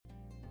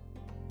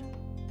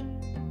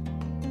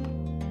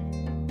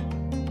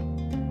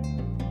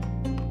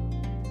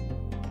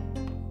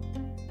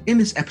In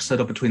this episode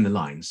of Between the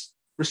Lines,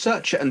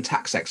 researcher and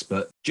tax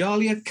expert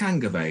Jalia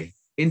Kangave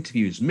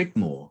interviews Mick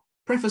Moore,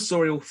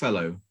 Professorial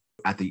Fellow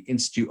at the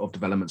Institute of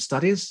Development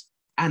Studies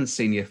and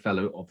Senior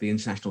Fellow of the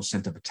International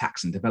Centre for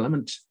Tax and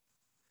Development,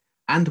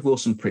 and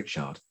Wilson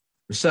Pritchard,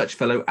 Research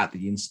Fellow at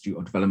the Institute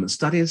of Development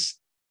Studies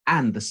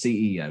and the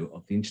CEO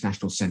of the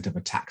International Centre for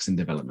Tax and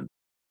Development.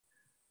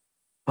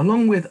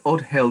 Along with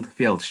Oddhild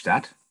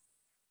Fjellstad,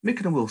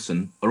 Mick and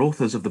Wilson are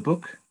authors of the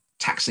book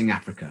Taxing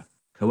Africa,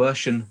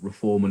 Coercion,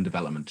 Reform and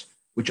Development,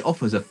 which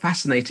offers a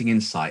fascinating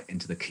insight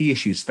into the key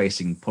issues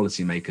facing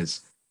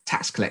policymakers,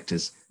 tax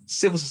collectors,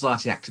 civil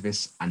society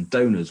activists and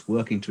donors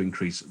working to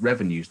increase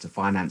revenues to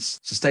finance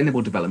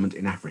sustainable development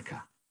in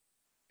Africa.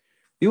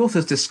 The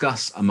authors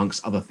discuss,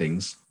 amongst other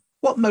things,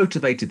 what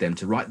motivated them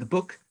to write the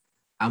book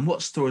and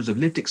what stories of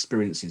lived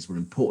experiences were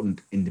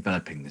important in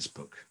developing this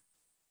book.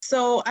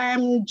 So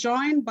I'm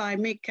joined by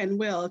Mick and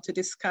Will to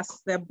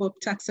discuss their book,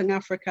 Taxing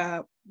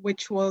Africa,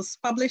 which was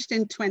published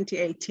in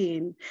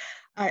 2018.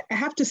 I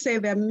have to say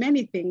there are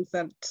many things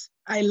that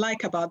I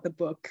like about the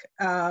book,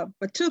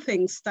 but two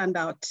things stand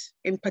out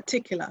in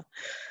particular.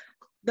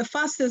 The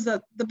first is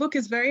that the book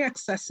is very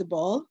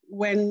accessible.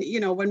 When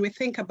we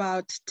think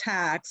about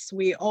tax,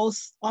 we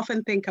also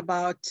often think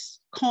about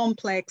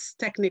complex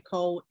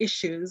technical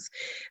issues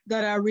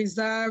that are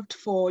reserved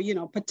for,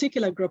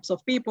 particular groups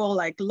of people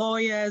like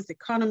lawyers,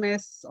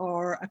 economists,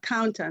 or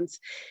accountants.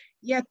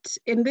 Yet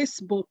in this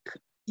book,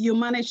 you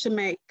manage to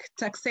make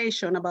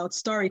taxation about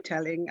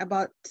storytelling,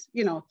 about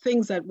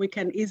things that we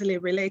can easily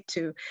relate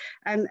to,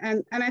 and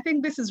I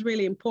think this is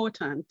really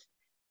important,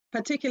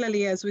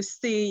 particularly as we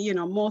see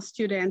more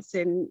students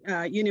in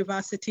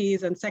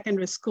universities and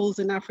secondary schools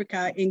in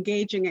Africa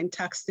engaging in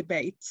tax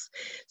debates.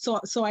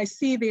 So I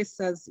see this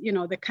as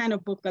the kind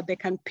of book that they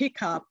can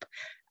pick up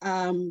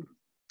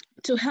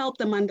to help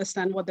them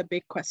understand what the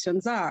big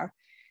questions are.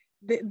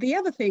 The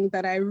other thing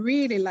that I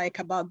really like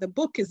about the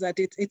book is that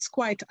it's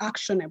quite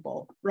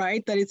actionable,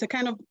 right? That it's a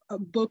kind of a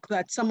book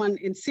that someone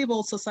in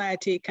civil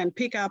society can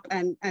pick up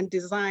and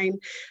design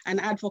an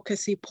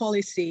advocacy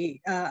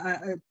policy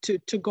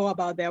to go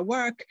about their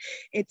work.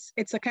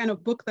 It's a kind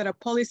of book that a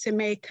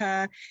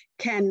policymaker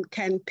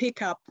can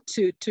pick up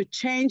to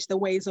change the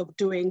ways of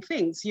doing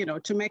things,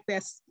 to make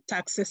their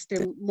tax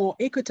system more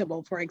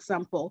equitable, for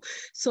example.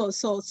 So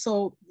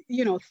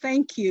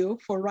thank you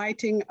for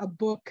writing a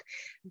book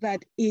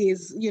that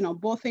is,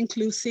 both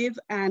inclusive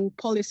and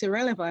policy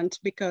relevant,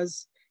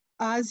 because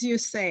as you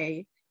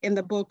say in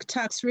the book,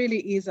 tax really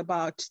is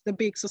about the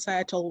big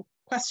societal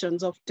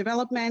questions of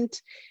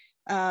development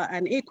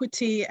and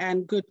equity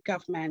and good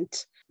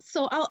government.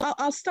 So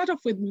I'll start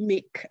off with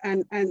Mick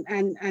and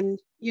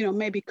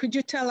maybe could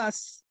you tell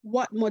us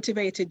what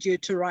motivated you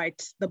to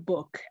write the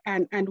book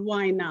and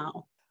why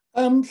now?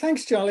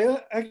 Thanks,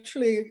 Jalia.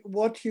 Actually,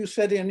 what you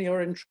said in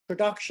your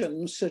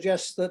introduction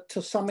suggests that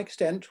to some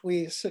extent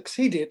we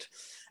succeeded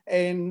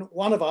in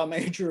one of our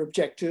major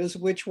objectives,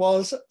 which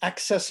was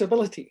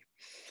accessibility.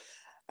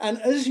 And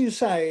as you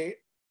say,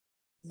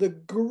 the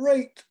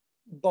great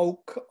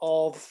bulk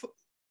of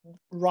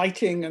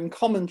writing and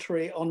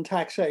commentary on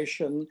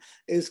taxation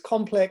is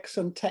complex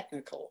and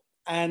technical.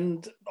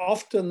 And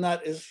often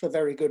that is for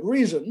very good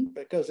reason,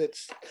 because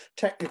it's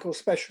technical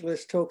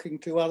specialists talking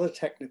to other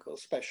technical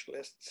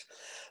specialists.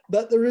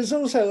 But there is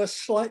also a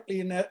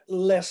slightly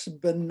less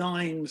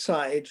benign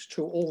side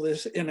to all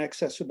this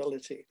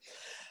inaccessibility.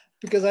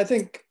 Because I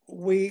think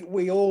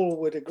we all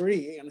would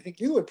agree, and I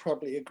think you would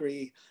probably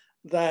agree,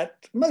 that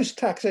most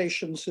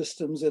taxation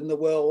systems in the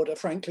world are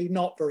frankly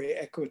not very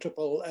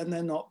equitable and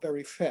they're not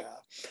very fair.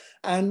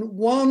 And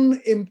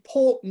one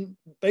important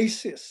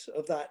basis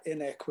of that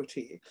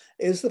inequity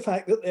is the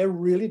fact that they're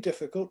really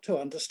difficult to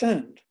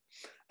understand.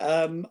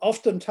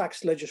 Often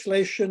tax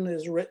legislation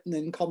is written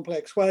in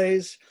complex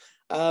ways,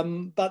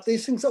 but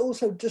these things are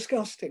also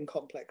discussed in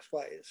complex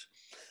ways.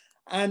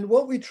 And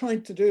what we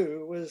tried to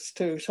do was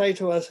to say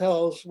to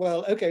ourselves,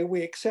 well, okay,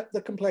 we accept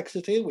the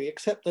complexity, we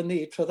accept the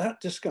need for that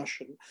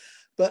discussion,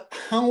 but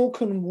how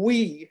can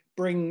we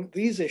bring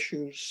these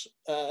issues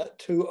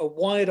to a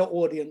wider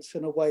audience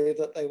in a way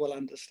that they will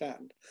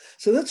understand?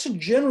 So that's a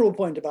general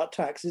point about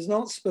tax. It's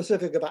not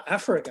specific about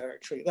Africa,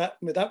 actually.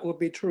 That would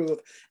be true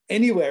of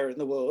anywhere in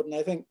the world, and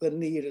I think the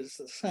need is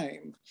the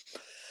same.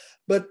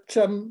 But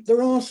there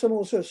are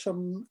also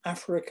some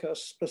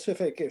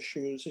Africa-specific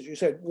issues, as you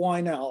said. Why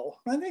now?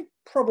 I think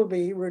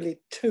probably really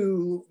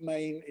two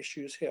main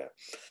issues here.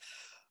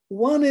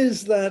 One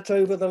is that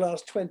over the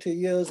last 20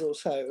 years or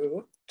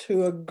so,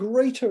 to a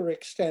greater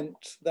extent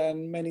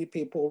than many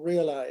people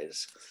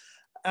realize,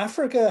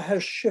 Africa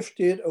has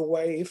shifted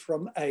away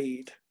from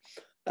aid.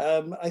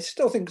 I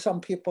still think some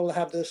people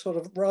have this sort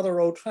of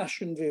rather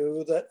old-fashioned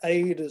view that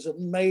aid is a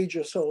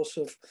major source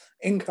of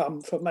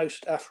income for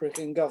most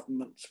African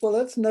governments. Well,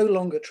 that's no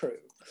longer true.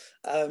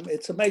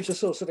 It's a major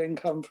source of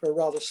income for a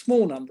rather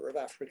small number of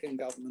African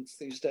governments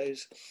these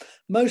days.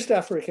 Most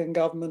African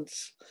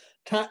governments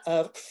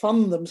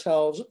fund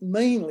themselves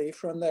mainly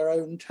from their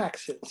own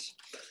taxes.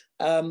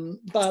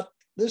 But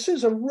This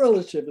is a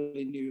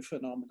relatively new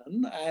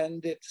phenomenon,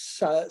 and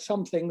it's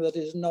something that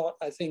is not,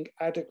 I think,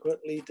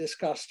 adequately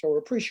discussed or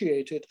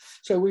appreciated.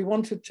 So we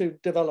wanted to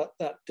develop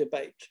that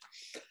debate.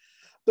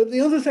 But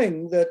the other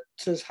thing that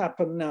has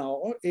happened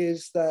now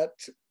is that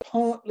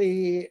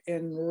partly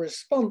in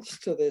response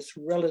to this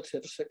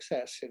relative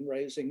success in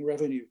raising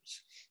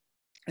revenues,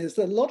 is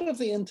that a lot of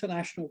the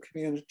international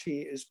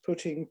community is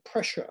putting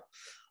pressure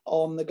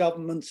on the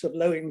governments of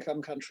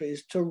low-income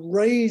countries to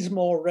raise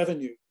more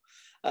revenue.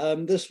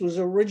 This was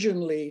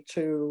originally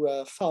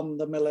to fund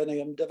the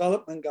Millennium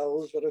Development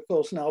Goals, but of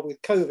course now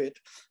with COVID,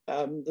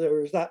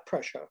 there is that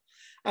pressure.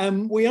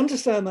 We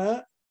understand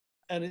that,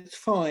 and it's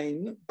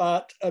fine,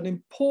 but an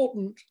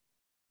important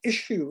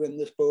issue in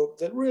this book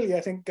that really I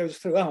think goes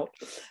throughout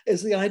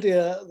is the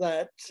idea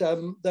that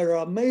there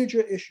are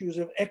major issues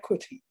of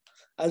equity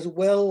as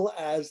well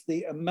as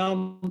the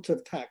amount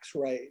of tax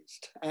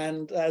raised.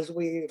 And as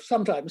we've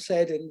sometimes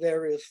said in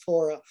various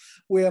fora,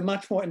 we are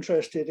much more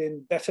interested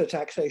in better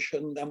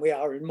taxation than we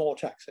are in more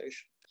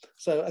taxation.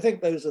 So I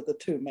think those are the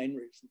two main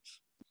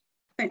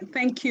reasons.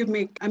 Thank you,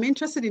 Mick. I'm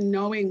interested in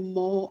knowing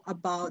more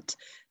about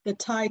the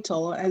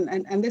title,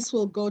 and this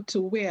will go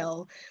to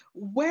Will.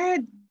 Where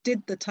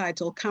did the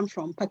title come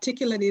from,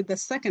 particularly the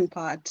second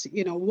part,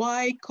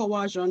 why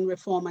coercion,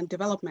 reform, and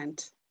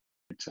development?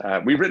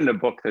 We've written a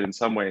book that in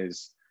some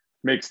ways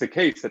makes the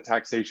case that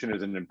taxation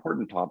is an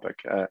important topic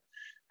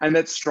and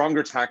that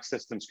stronger tax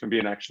systems can be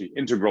an actually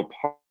integral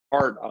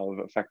part of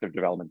effective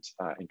development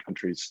in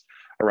countries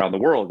around the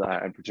world,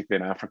 and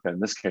particularly in Africa in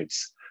this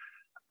case.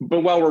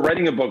 But while we're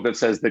writing a book that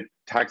says that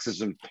tax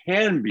systems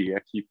can be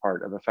a key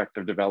part of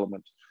effective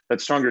development,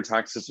 that stronger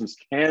tax systems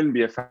can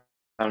be a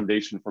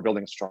foundation for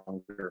building a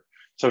stronger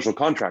social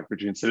contract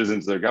between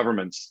citizens and their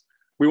governments,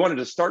 we wanted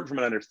to start from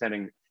an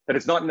understanding that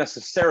it's not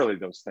necessarily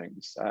those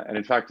things. And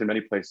in fact, in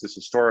many places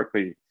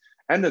historically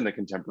and in the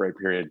contemporary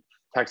period,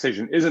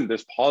 taxation isn't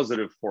this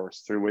positive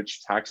force through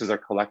which taxes are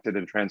collected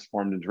and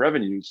transformed into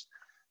revenues,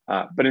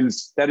 but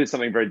instead it's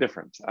something very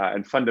different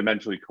and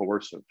fundamentally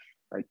coercive,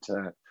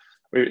 right?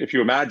 If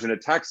you imagine a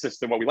tax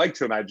system, what we like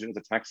to imagine is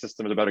a tax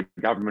system is about a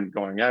government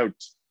going out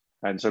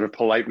and sort of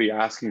politely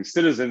asking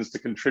citizens to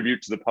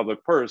contribute to the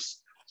public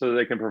purse so that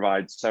they can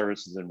provide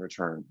services in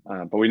return.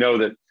 But we know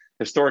that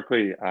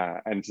historically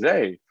and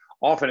today,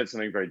 often it's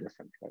something very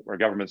different, right? Where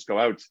governments go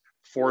out,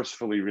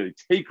 forcefully really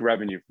take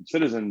revenue from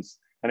citizens,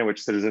 and in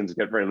which citizens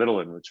get very little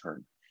in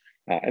return.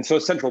 And so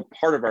a central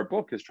part of our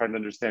book is trying to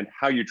understand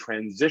how you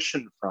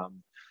transition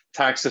from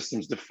tax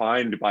systems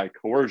defined by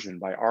coercion,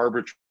 by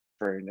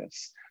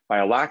arbitrariness, by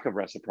a lack of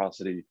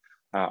reciprocity,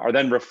 are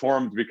then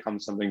reformed to become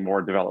something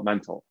more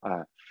developmental,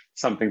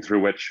 something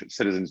through which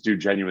citizens do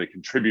genuinely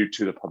contribute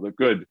to the public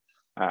good,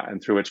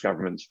 and through which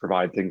governments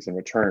provide things in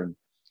return.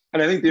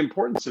 And I think the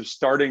importance of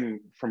starting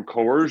from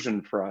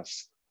coercion for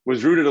us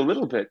was rooted a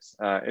little bit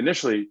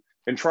initially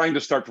in trying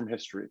to start from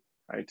history,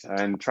 right?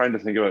 And trying to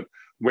think about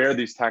where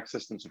these tax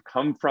systems have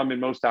come from in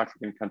most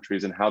African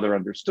countries and how they're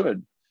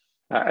understood.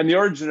 And the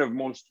origin of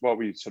most what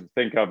we sort of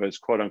think of as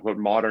quote unquote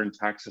modern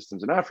tax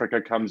systems in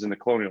Africa comes in the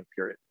colonial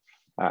period.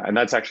 And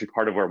that's actually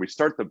part of where we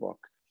start the book.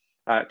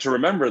 To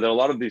remember that a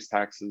lot of these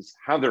taxes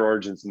have their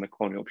origins in the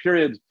colonial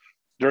period,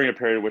 during a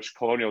period in which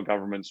colonial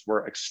governments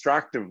were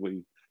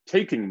extractively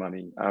taking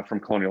money from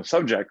colonial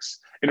subjects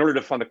in order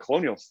to fund a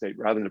colonial state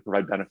rather than to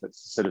provide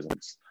benefits to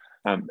citizens.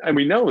 And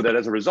we know that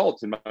as a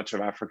result, in much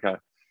of Africa,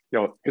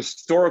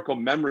 historical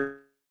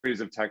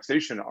memories of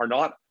taxation are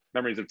not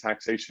memories of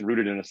taxation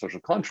rooted in a social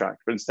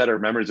contract, but instead are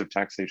memories of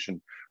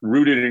taxation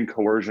rooted in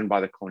coercion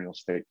by the colonial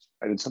state.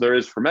 Right? And so there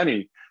is, for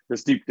many,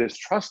 this deep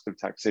distrust of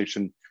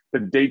taxation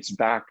that dates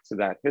back to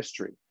that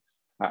history.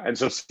 And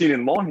so seen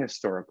in long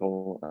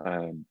historical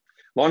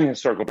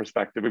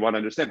perspective, we want to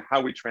understand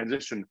how we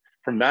transition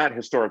from that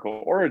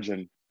historical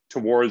origin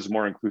towards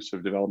more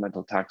inclusive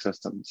developmental tax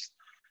systems.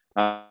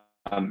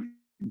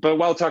 But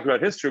while talking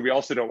about history, we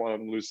also don't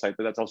want to lose sight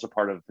that that's also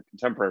part of the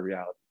contemporary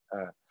reality.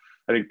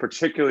 I think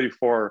particularly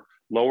for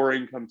lower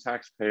income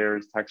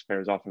taxpayers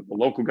often at the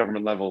local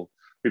government level,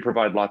 we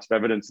provide lots of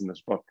evidence in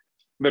this book.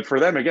 But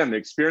for them, again, the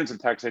experience of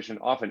taxation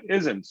often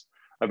isn't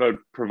about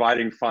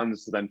providing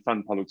funds to then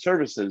fund public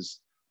services,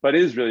 but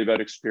is really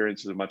about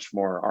experiences of much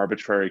more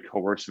arbitrary,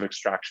 coercive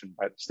extraction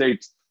by the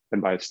state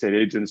and by state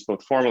agents,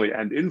 both formally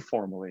and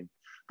informally,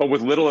 but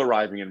with little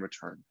arriving in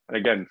return. And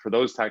again, for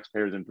those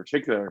taxpayers in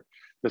particular,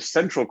 the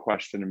central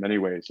question in many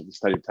ways of the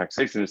study of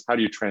taxation is how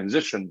do you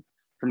transition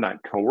from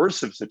that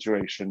coercive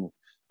situation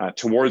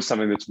towards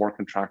something that's more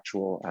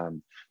contractual,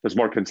 that's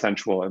more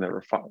consensual, and that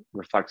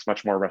reflects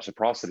much more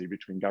reciprocity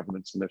between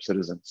governments and their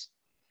citizens.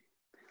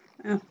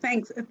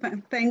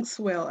 Thanks,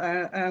 Will.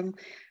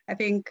 I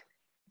think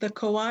the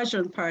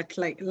coercion part,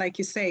 like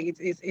you say,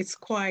 it's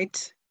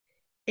quite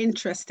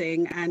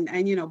interesting and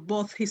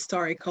both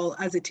historical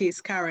as it is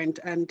current,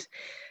 and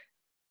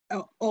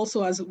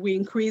also as we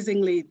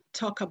increasingly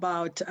talk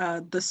about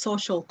the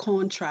social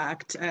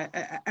contract.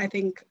 I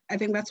think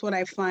that's what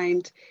I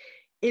find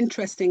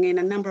interesting in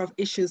a number of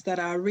issues that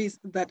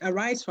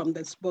arise from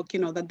this book,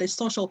 that the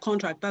social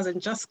contract doesn't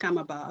just come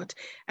about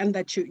and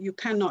that you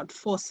cannot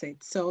force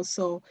it.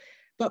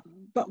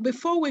 But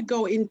before we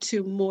go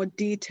into more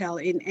detail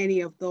in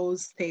any of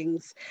those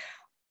things,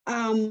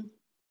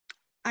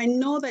 I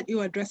know that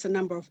you address a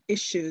number of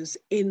issues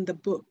in the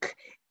book.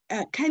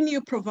 Can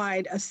you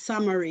provide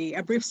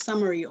a brief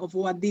summary of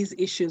what these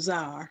issues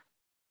are?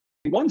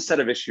 One set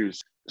of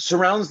issues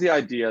surrounds the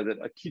idea that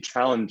a key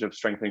challenge of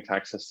strengthening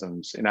tax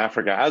systems in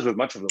Africa, as with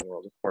much of the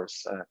world, of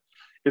course,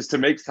 is to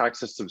make tax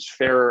systems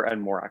fairer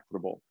and more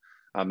equitable.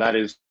 That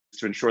is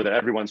to ensure that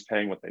everyone's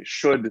paying what they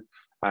should,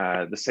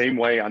 the same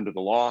way under the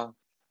law,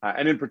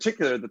 and in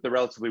particular, that the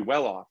relatively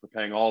well-off are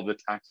paying all of the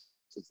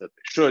taxes that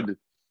they should,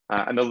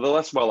 and the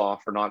less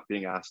well-off are not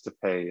being asked to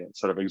pay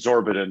sort of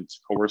exorbitant,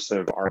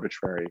 coercive,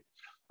 arbitrary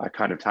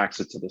kind of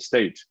taxes to the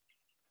state.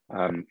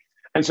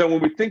 And so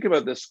when we think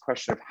about this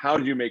question of how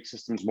do you make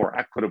systems more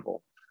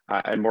equitable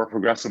and more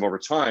progressive over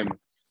time,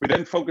 we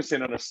then focus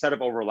in on a set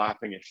of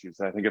overlapping issues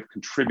that I think have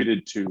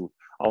contributed to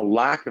a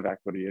lack of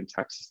equity in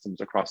tax systems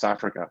across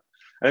Africa.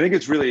 And I think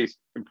it's really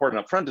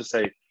important up front to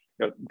say,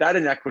 that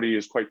inequity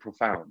is quite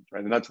profound,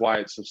 right? And that's why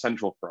it's so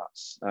central for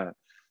us.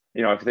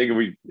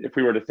 If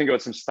we were to think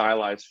about some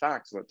stylized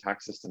facts about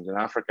tax systems in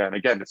Africa, and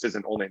again, this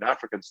isn't only an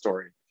African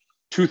story,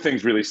 two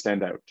things really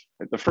stand out.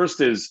 Right? The first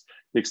is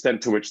the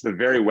extent to which the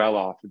very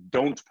well-off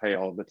don't pay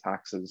all of the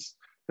taxes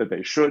that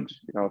they should.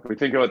 If we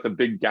think about the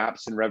big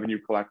gaps in revenue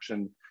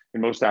collection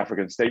in most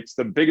African states,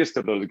 the biggest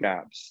of those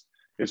gaps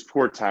is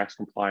poor tax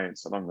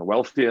compliance among the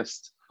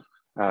wealthiest.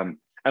 And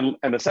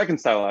the second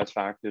stylized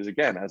fact is,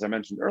 again, as I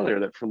mentioned earlier,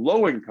 that for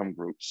low-income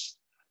groups,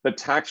 the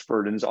tax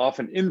burden is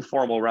often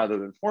informal rather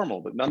than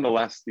formal, but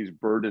nonetheless, these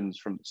burdens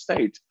from the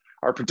state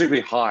are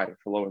particularly high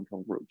for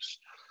low-income groups.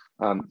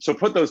 So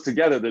put those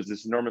together, there's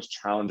this enormous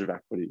challenge of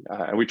equity.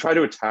 And we try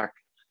to attack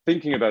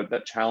thinking about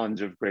that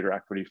challenge of greater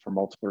equity from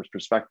multiple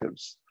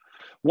perspectives.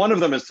 One of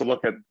them is to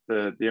look at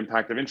the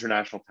impact of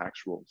international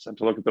tax rules and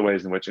to look at the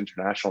ways in which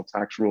international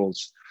tax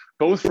rules,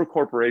 both for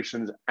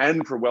corporations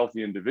and for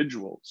wealthy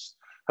individuals,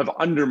 have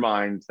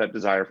undermined that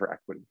desire for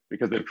equity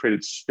because they've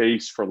created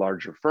space for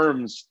larger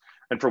firms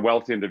and for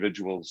wealthy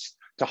individuals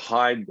to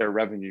hide their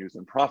revenues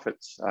and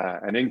profits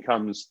and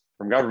incomes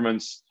from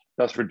governments,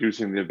 thus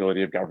reducing the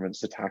ability of governments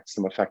to tax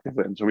them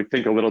effectively. And so we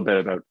think a little bit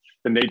about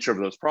the nature of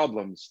those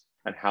problems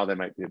and how they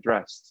might be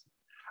addressed.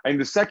 And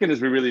the second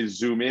is we really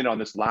zoom in on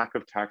this lack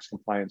of tax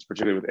compliance,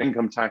 particularly with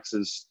income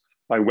taxes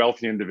by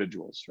wealthy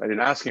individuals, right?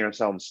 And asking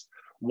ourselves,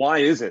 why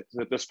is it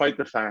that despite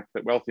the fact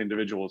that wealthy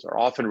individuals are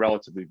often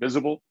relatively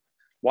visible,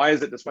 why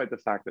is it despite the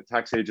fact that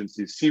tax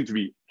agencies seem to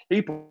be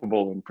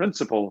capable in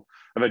principle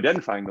of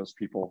identifying those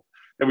people,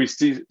 that we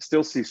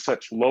still see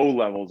such low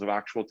levels of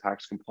actual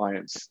tax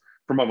compliance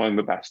from among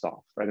the best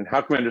off, right? And how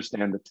can we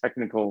understand the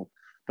technical,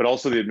 but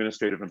also the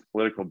administrative and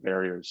political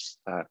barriers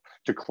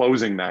to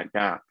closing that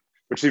gap,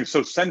 which seems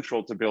so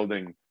central to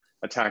building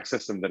a tax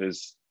system that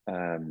is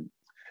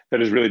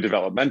really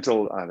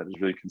developmental, that is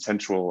really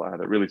consensual,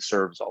 that really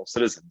serves all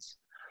citizens.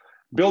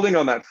 Building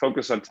on that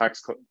focus on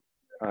tax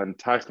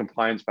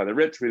compliance by the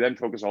rich, we then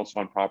focus also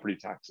on property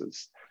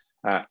taxes,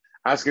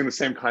 asking the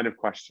same kind of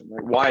question.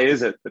 Right? Why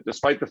is it that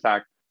despite the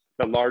fact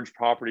that large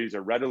properties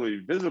are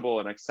readily visible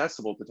and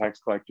accessible to tax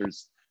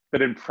collectors,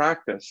 that in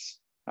practice,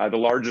 the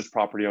largest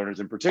property owners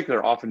in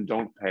particular often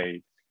don't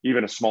pay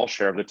even a small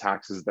share of the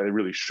taxes that they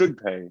really should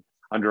pay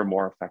under a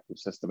more effective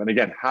system? And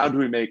again, how do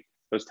we make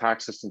those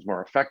tax systems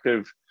more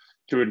effective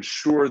to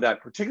ensure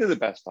that particularly the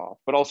best off,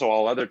 but also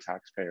all other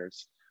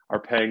taxpayers are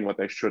paying what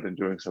they should and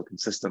doing so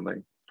consistently?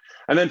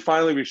 And then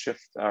finally, we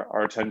shift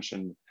our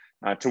attention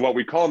to what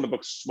we call in the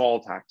book small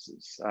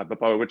taxes, but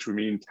by which we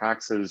mean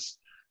taxes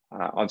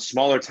on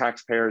smaller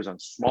taxpayers, on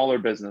smaller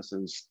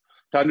businesses,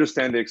 to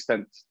understand the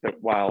extent that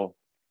while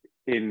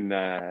in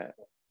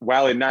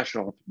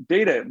national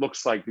data, it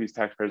looks like these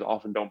taxpayers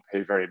often don't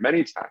pay very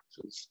many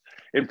taxes.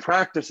 In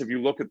practice, if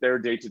you look at their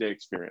day-to-day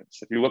experience,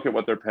 if you look at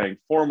what they're paying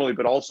formally,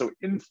 but also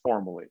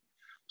informally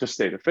to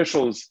state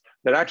officials,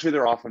 that actually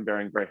they're often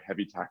bearing very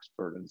heavy tax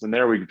burdens. And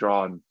there we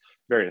draw on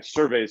various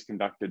surveys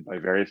conducted by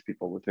various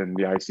people within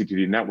the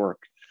ICTD network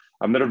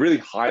that have really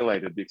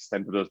highlighted the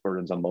extent of those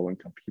burdens on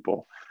low-income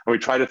people. And we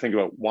try to think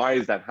about why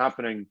is that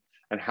happening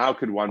and how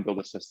could one build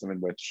a system in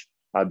which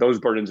those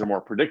burdens are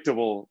more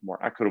predictable, more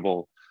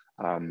equitable,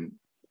 and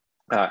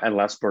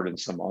less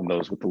burdensome on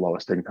those with the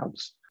lowest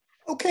incomes.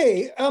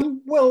 Okay,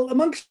 well,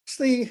 amongst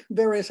the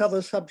various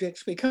other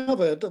subjects we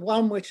covered,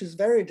 one which is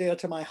very dear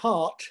to my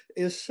heart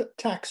is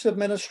tax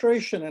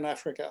administration in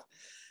Africa.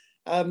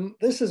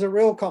 This is a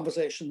real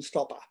conversation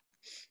stopper.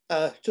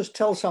 Just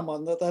tell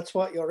someone that that's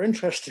what you're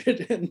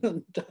interested in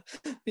and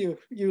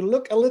you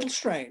look a little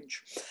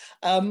strange.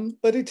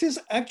 But it is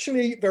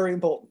actually very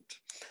important.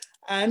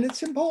 And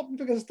it's important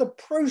because the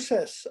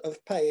process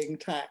of paying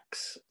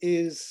tax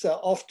is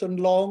often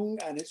long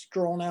and it's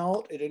drawn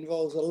out. It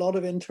involves a lot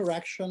of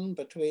interaction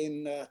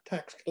between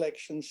tax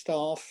collection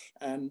staff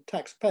and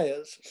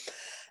taxpayers.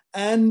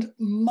 And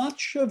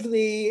much of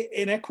the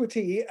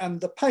inequity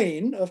and the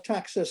pain of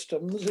tax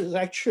systems is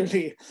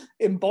actually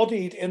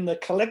embodied in the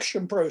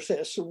collection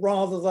process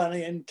rather than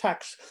in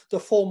the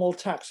formal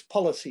tax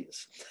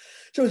policies.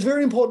 So it's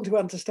very important to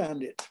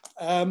understand it.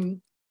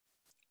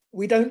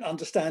 We don't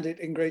understand it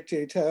in great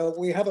detail.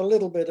 We have a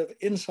little bit of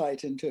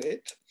insight into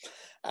it.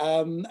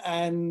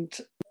 And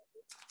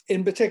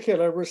in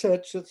particular,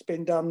 research that's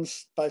been done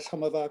by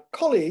some of our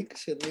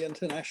colleagues in the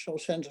International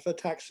Center for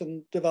Tax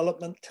and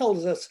Development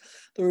tells us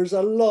there is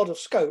a lot of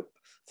scope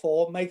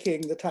for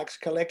making the tax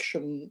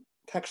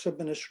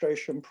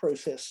administration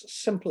process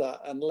simpler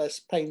and less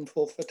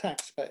painful for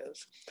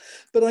taxpayers.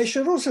 But I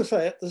should also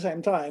say at the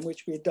same time,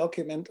 which we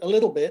document a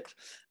little bit,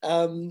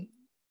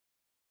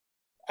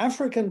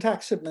 African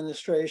tax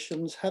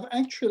administrations have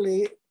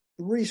actually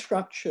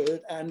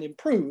restructured and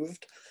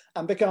improved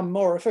and become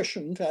more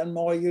efficient and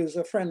more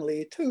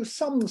user-friendly to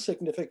some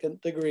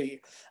significant degree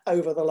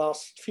over the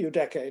last few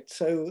decades.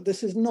 So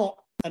this is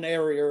not an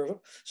area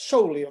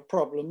solely of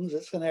problems,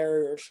 it's an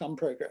area of some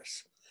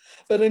progress.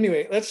 But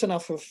anyway, that's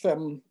enough of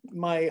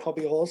my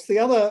hobby horse. The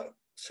other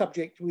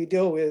subject we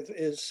deal with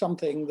is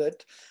something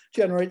that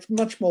generates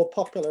much more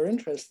popular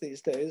interest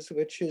these days,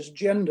 which is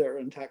gender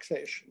and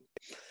taxation.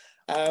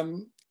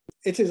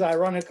 It is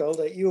ironical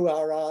that you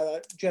are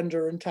our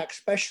gender and tax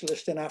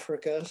specialist in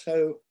Africa.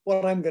 So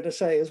what I'm going to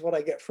say is what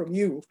I get from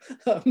you,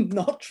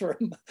 not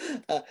from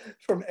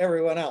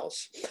everyone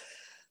else.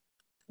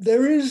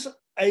 There is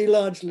a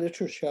large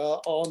literature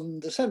on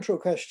the central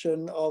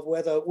question of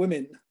whether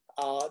women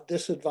are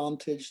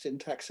disadvantaged in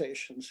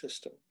taxation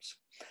systems.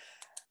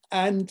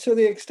 And to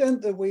the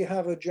extent that we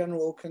have a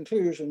general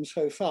conclusion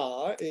so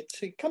far, it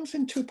comes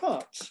in two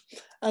parts.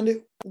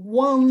 And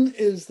one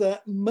is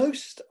that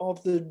most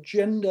of the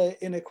gender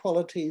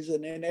inequalities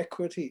and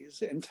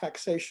inequities in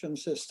taxation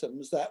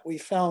systems that we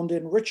found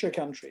in richer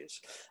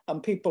countries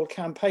and people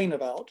campaign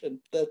about, and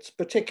that's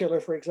particular,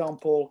 for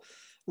example,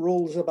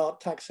 rules about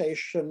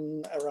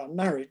taxation around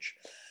marriage,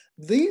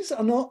 these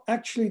are not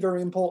actually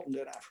very important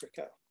in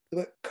Africa.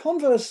 But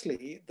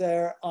conversely,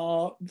 there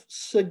are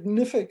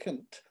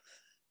significant,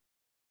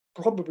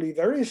 probably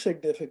very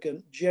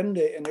significant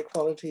gender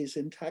inequalities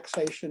in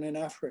taxation in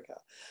Africa,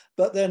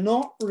 but they're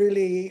not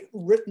really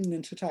written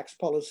into tax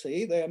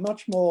policy. They are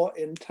much more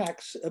in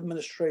tax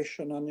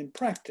administration and in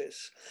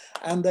practice,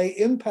 and they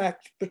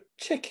impact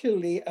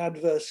particularly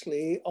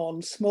adversely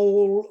on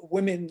small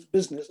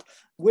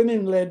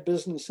women-led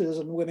businesses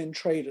and women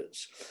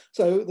traders.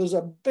 So there's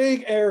a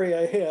big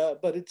area here,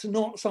 but it's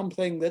not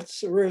something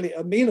that's really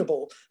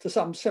amenable to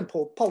some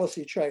simple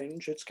policy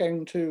change. It's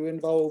going to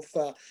involve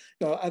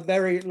a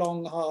very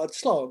long, hard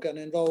slog and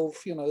involve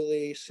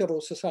the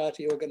civil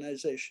society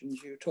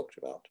organizations you talked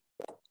about.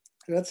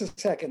 So that's a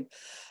second.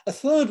 A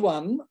third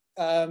one,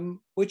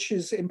 which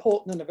is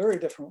important in a very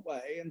different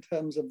way in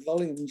terms of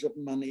volumes of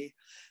money,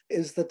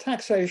 is the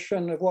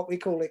taxation of what we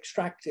call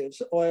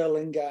extractives, oil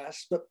and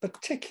gas, but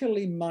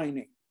particularly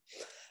mining.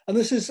 And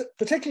this is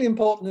particularly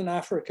important in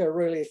Africa,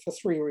 really, for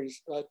three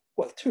reasons,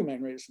 well, two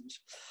main reasons.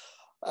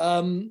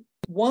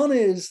 One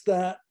is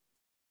that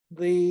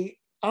the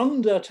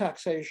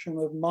under-taxation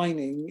of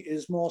mining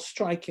is more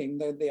striking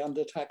than the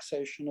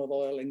under-taxation of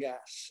oil and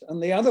gas. And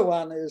the other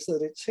one is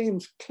that it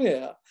seems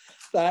clear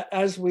that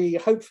as we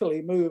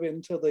hopefully move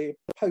into the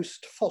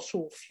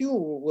post-fossil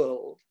fuel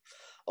world,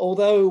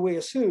 although we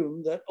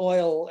assume that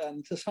oil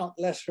and to some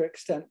lesser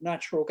extent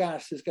natural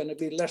gas is going to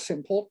be less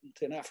important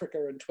in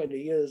Africa in 20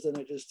 years than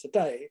it is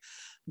today,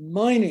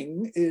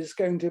 mining is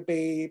going to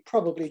be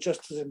probably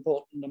just as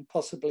important and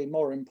possibly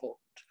more important.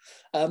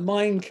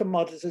 Mined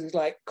commodities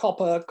like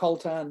copper,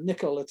 coltan,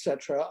 nickel,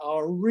 etc.,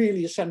 are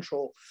really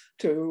central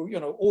to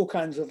all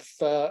kinds of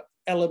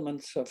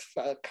elements of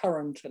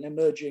current and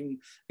emerging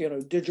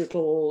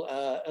digital,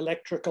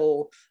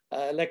 electrical,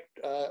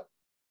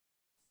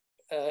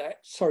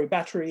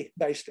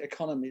 battery-based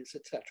economies,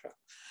 etc.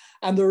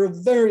 And there are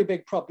very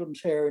big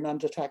problems here in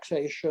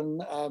undertaxation.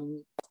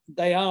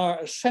 They are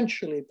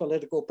essentially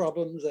political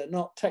problems. They're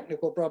not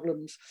technical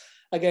problems.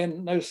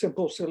 Again, no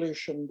simple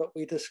solution, but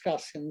we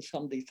discuss in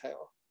some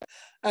detail.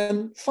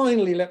 And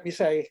finally, let me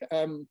say,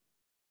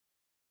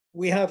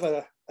 we have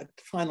a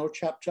final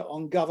chapter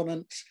on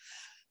governance.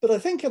 But I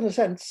think in a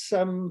sense,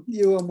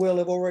 you and Will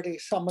have already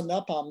summed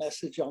up our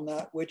message on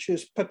that, which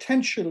is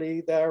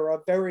potentially there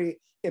are very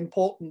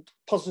important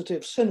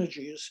positive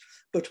synergies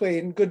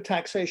between good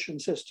taxation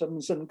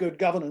systems and good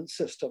governance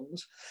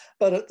systems.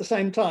 But at the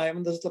same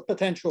time, there's the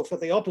potential for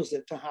the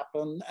opposite to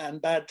happen and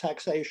bad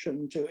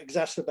taxation to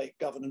exacerbate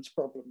governance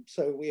problems.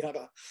 So we have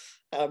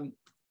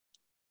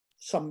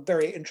some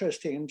very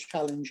interesting and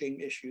challenging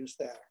issues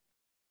there.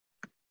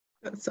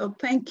 So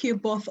thank you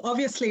both.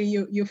 Obviously,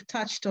 you've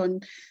touched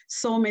on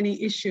so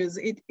many issues,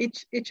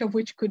 each of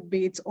which could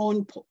be its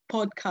own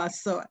podcast.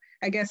 So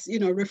I guess,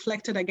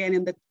 reflected again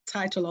in the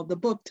title of the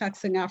book,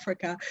 Taxing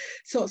Africa.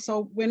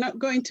 So we're not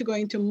going to go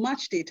into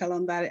much detail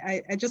on that.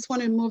 I just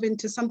want to move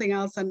into something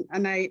else. And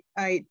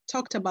I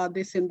talked about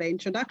this in the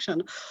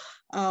introduction,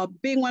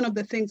 being one of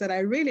the things that I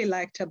really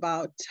liked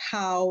about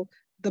how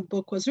the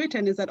book was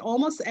written is that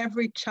almost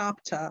every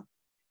chapter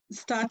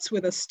starts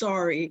with a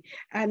story.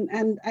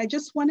 And I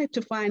just wanted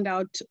to find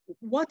out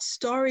what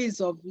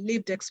stories of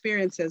lived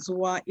experiences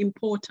were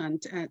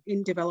important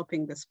in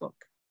developing this book.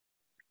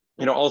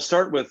 I'll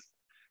start with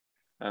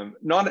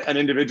not an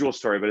individual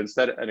story, but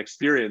instead an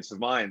experience of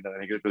mine that I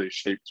think has really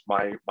shaped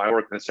my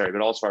work in this area,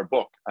 but also our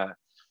book.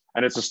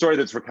 And it's a story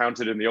that's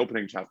recounted in the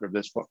opening chapter of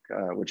this book,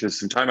 which is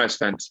some time I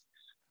spent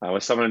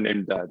with someone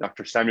named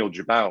Dr. Samuel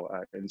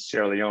Jibao in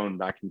Sierra Leone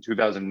back in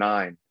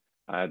 2009.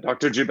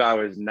 Dr.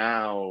 Jibao is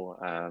now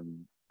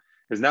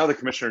the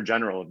Commissioner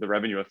General of the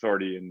Revenue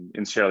Authority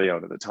in Sierra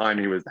Leone. At the time,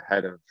 he was the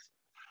head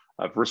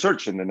of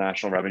research in the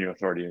National Revenue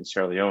Authority in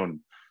Sierra Leone.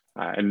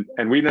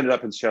 And we ended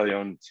up in Sierra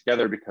Leone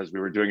together because we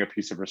were doing a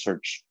piece of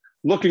research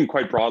looking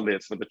quite broadly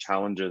at some of the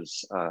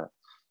challenges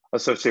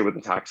associated with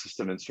the tax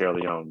system in Sierra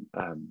Leone.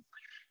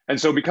 And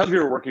so because we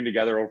were working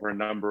together over a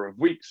number of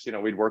weeks,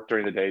 we'd work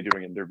during the day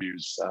doing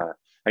interviews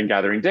and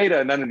gathering data.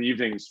 And then in the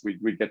evenings,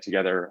 we'd get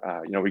together,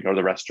 we'd go to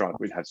the restaurant,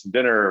 we'd have some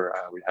dinner,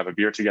 we'd have a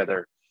beer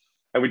together,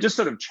 and we'd just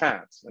sort of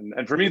chat.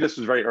 And for me, this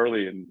was very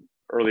early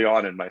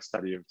on in my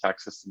study of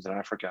tax systems in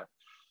Africa.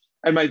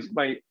 And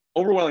my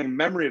overwhelming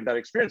memory of that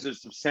experience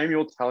is of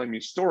Samuel telling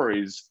me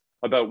stories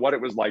about what it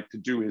was like to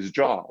do his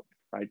job,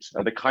 right?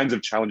 The kinds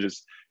of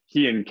challenges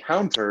he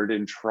encountered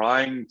in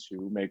trying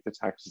to make the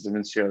tax system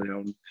in Sierra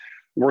Leone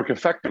work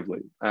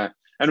effectively.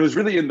 And it was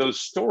really in those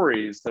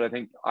stories that I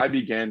think I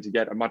began to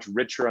get a much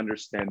richer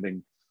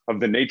understanding of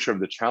the nature of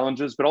the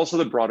challenges, but also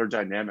the broader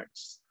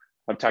dynamics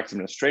of tax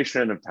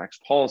administration, of tax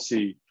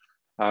policy.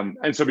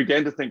 And so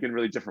began to think in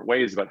really different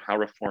ways about how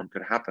reform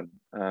could happen.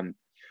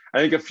 I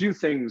think a few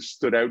things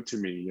stood out to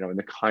me, in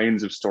the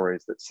kinds of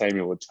stories that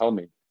Samuel would tell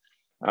me,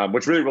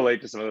 which really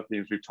relate to some of the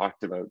themes we've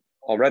talked about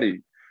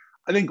already.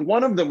 I think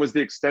one of them was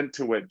the extent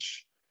to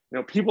which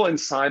people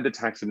inside the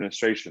tax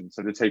administration,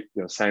 so to take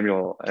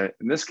Samuel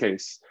in this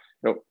case,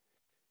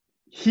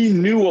 he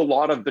knew a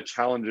lot of the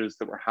challenges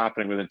that were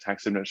happening within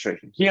tax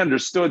administration. He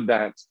understood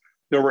that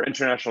there were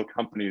international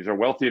companies or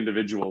wealthy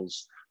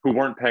individuals who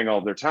weren't paying all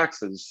of their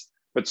taxes,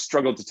 but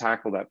struggled to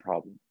tackle that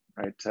problem,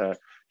 right?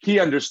 He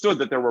understood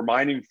that there were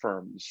mining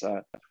firms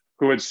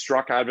who had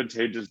struck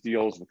advantageous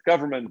deals with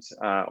government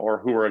or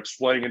who were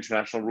exploiting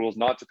international rules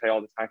not to pay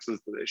all the taxes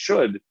that they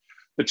should.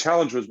 The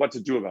challenge was what to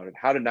do about it,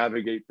 how to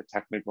navigate the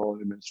technical,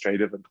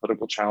 administrative, and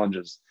political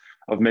challenges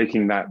of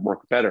making that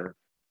work better.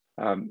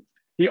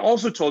 He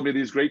also told me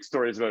these great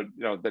stories about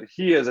that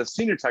he, as a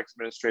senior tax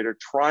administrator,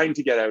 trying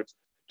to get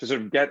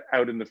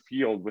out in the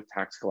field with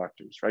tax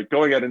collectors, right?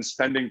 Going out and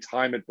spending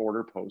time at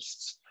border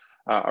posts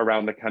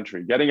around the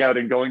country, getting out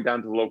and going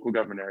down to the local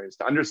government areas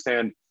to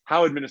understand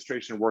how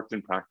administration worked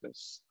in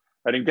practice,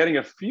 right? And getting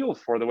a feel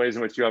for the ways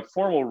in which you have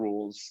formal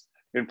rules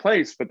in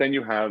place, but then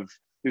you have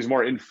these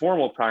more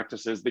informal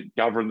practices that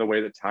govern the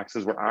way that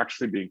taxes were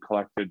actually being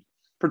collected,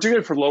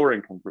 particularly for lower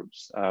income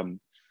groups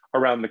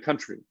around the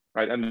country,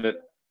 right?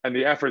 And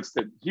the efforts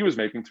that he was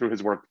making through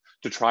his work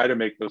to try to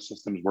make those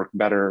systems work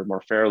better,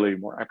 more fairly,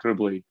 more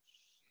equitably,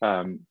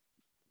 and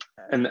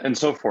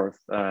so forth.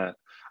 I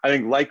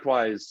think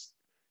likewise,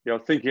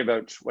 thinking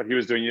about what he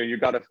was doing, you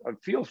got a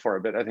feel for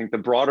it, but I think the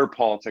broader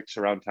politics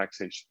around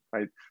taxation,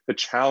 right? The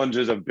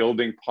challenges of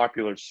building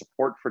popular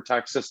support for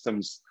tax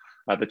systems,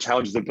 the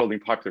challenges of building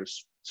popular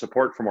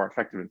support for more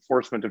effective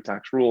enforcement of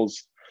tax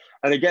rules.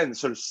 And again,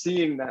 sort of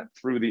seeing that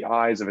through the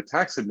eyes of a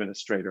tax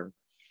administrator,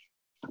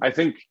 I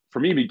think for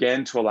me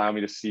began to allow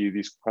me to see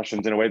these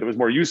questions in a way that was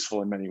more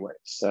useful in many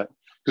ways.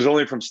 Because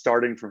only from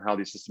starting from how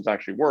these systems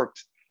actually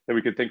worked, that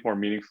we could think more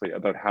meaningfully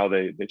about how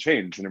they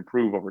change and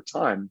improve over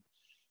time.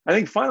 I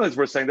think finally, as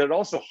we're saying, that it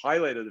also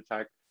highlighted the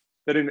fact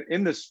that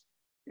in this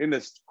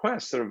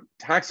quest, sort of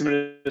tax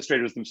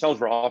administrators themselves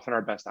were often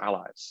our best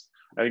allies.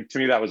 I think to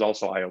me, that was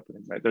also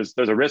eye-opening, right? There's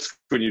a risk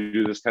when you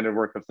do this kind of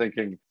work of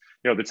thinking,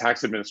 the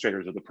tax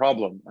administrators are the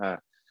problem.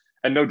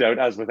 And no doubt,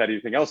 as with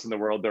anything else in the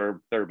world,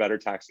 there are better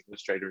tax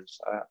administrators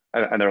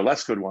and there are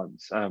less good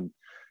ones.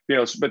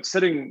 But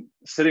sitting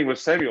with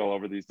Samuel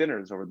over these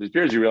dinners, over these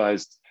beers, you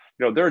realized,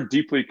 there are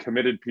deeply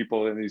committed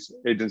people in these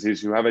agencies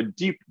who have a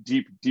deep,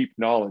 deep, deep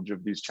knowledge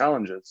of these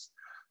challenges.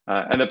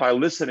 And that by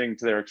listening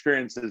to their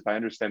experiences, by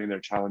understanding their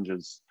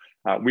challenges,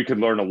 we could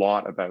learn a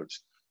lot about,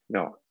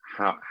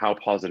 how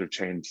positive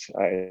change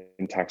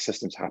in tax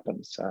systems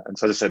happens. And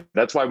so as I said,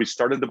 that's why we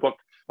started the book,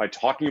 by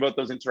talking about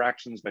those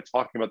interactions, by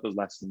talking about those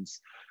lessons,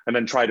 and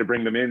then try to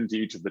bring them into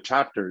each of the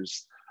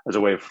chapters as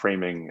a way of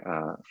framing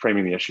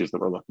the issues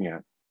that we're looking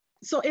at.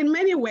 So in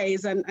many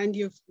ways, and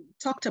you've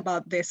talked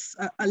about this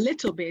a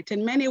little bit,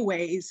 in many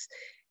ways,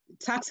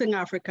 Taxing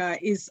Africa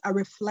is a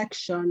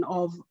reflection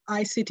of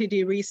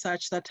ICTD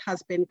research that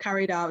has been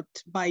carried out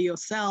by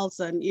yourselves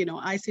and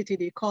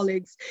ICTD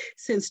colleagues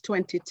since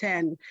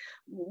 2010.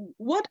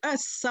 What are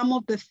some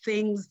of the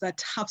things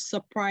that have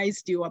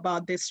surprised you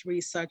about this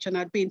research? And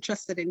I'd be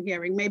interested in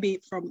hearing, maybe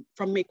from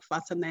Mick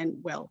first and then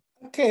Will.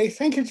 Okay,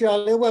 thank you,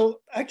 Jalia.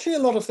 Well, actually a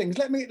lot of things.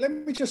 Let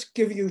me just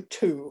give you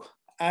two.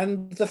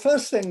 And the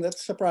first thing that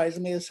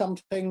surprised me is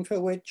something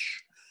for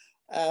which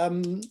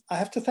I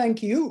have to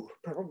thank you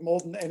more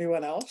than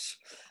anyone else,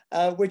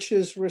 which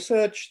is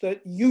research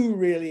that you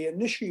really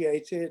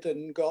initiated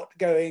and got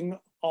going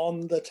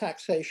on the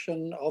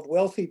taxation of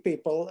wealthy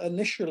people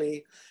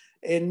initially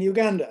in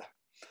Uganda.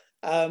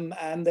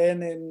 And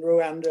then in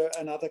Rwanda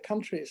and other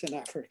countries in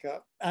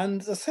Africa.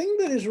 And the thing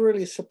that is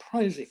really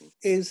surprising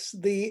is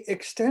the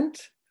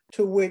extent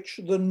to which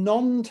the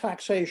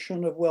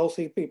non-taxation of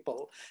wealthy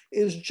people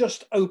is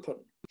just open.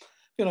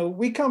 You know,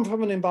 we come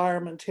from an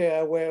environment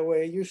here where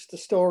we're used to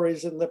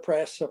stories in the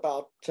press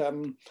about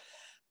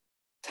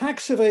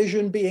tax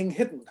evasion being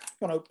hidden,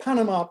 you know,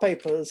 Panama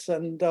Papers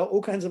and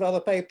all kinds of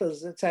other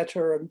papers,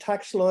 etc., and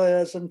tax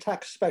lawyers and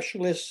tax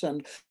specialists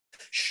and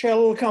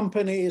shell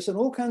companies and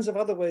all kinds of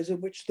other ways in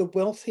which the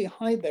wealthy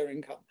hide their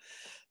income.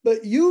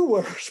 But you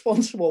were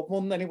responsible more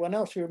than anyone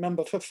else, you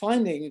remember, for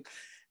finding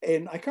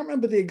I can't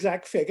remember the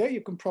exact figure, you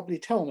can probably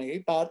tell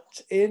me, but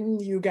in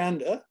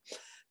Uganda,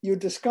 you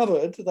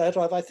discovered that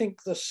of, I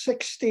think, the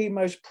 60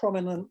 most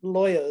prominent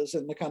lawyers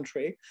in the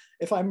country,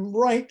 if I'm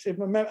right,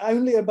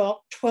 only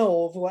about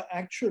 12 were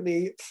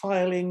actually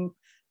filing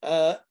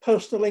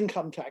personal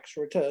income tax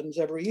returns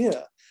every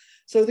year.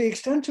 So the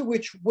extent to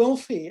which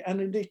wealthy and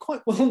indeed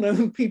quite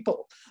well-known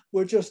people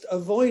were just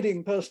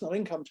avoiding personal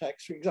income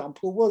tax, for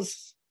example,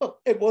 was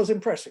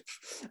impressive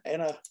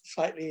in a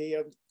slightly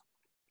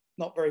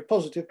not very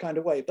positive kind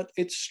of way, but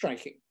it's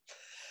striking.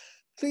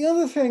 The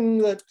other thing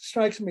that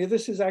strikes me,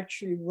 this is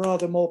actually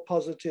rather more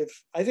positive.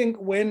 I think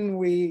when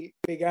we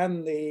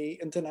began the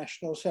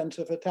International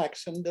Center for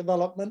Tax and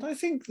Development, I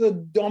think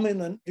the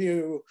dominant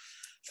view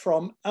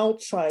from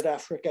outside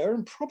Africa,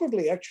 and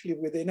probably actually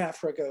within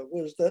Africa,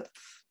 was that,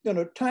 you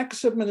know,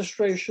 tax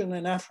administration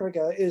in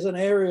Africa is an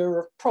area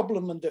of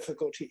problem and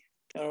difficulty.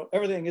 You know,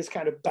 everything is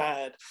kind of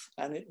bad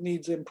and it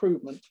needs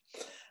improvement.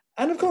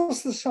 And of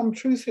course, there's some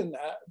truth in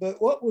that.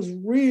 But what was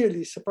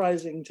really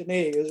surprising to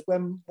me is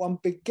when one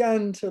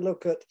began to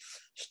look at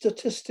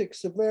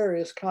statistics of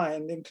various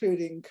kinds,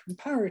 including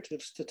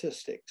comparative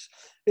statistics,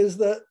 is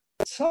that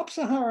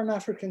sub-Saharan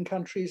African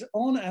countries,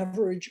 on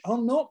average, are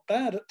not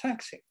bad at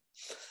taxing.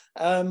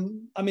 I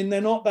mean,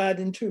 they're not bad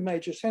in two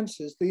major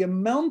senses. The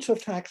amount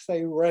of tax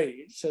they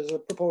raise as a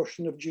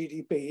proportion of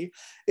GDP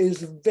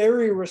is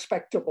very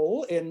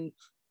respectable in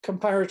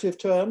comparative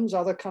terms,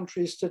 other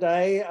countries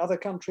today, other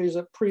countries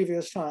at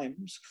previous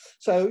times.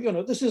 So, you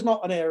know, this is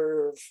not an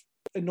area of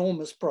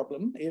enormous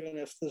problem, even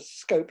if there's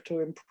scope to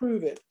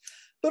improve it.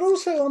 But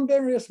also on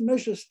various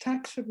measures,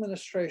 tax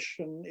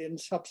administration in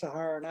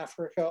sub-Saharan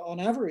Africa on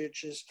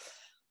average is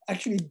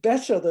actually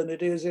better than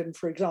it is in,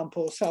 for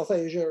example, South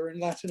Asia or in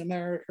Latin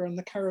America and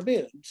the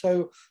Caribbean.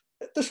 So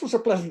this was a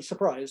pleasant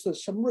surprise.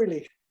 There's some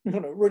really, you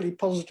know, really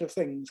positive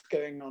things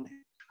going on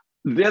here.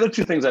 The other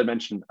two things I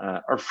mentioned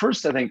are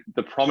first, I think,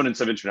 the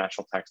prominence of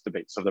international tax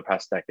debates over the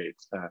past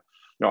decades. You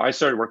know, I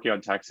started working on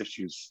tax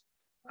issues,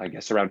 I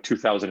guess, around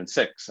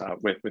 2006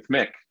 with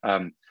Mick.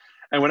 And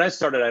when I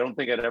started, I don't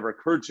think it ever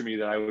occurred to me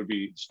that I would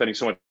be spending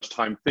so much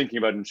time thinking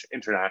about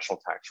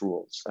international tax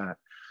rules.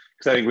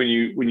 Because I think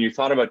when you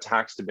thought about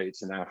tax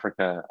debates in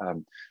Africa,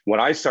 when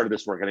I started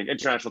this work, I think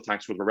international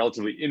tax rules were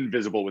relatively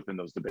invisible within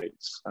those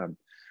debates.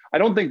 I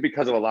don't think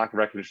because of a lack of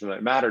recognition that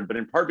it mattered, but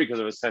in part because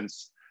of a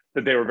sense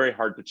that they were very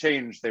hard to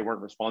change. They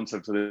weren't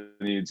responsive to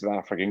the needs of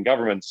African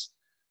governments.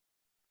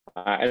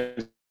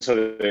 And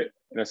so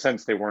in a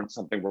sense, they weren't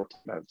something worth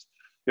about.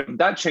 You know,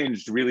 that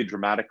changed really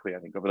dramatically, I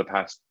think, over the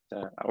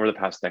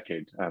past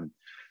decade.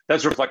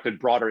 That's reflected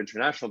broader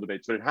international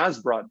debates, but it has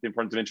brought the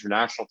importance of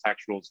international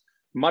tax rules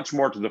much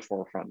more to the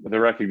forefront, with the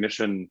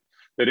recognition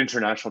that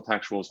international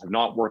tax rules have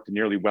not worked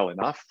nearly well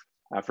enough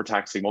for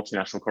taxing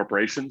multinational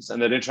corporations,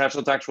 and that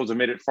international tax rules have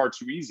made it far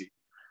too easy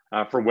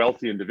for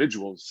wealthy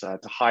individuals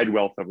to hide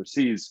wealth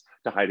overseas,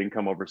 to hide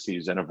income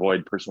overseas, and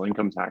avoid personal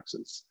income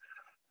taxes.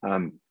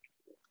 And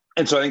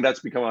so I think that's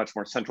become a much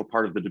more central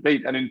part of the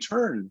debate. And in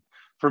turn,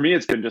 for me,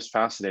 it's been just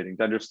fascinating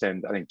to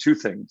understand, I think, two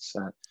things.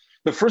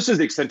 The first is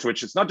the extent to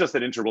which it's not just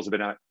that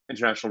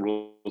international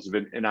rules have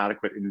been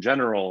inadequate in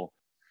general,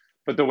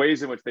 but the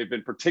ways in which they've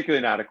been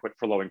particularly inadequate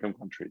for low-income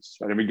countries.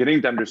 Right? And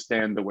beginning to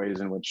understand the ways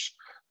in which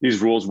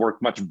these rules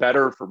work much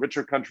better for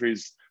richer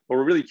countries, but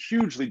were really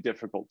hugely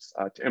difficult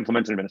to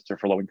implement and administer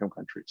for low-income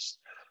countries.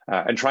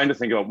 And trying to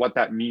think about what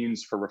that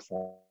means for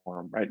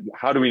reform, right?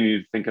 How do we need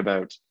to think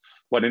about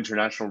what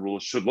international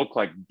rules should look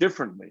like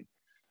differently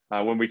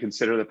when we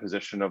consider the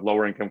position of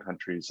lower-income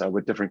countries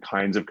with different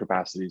kinds of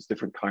capacities,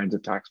 different kinds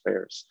of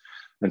taxpayers,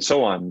 and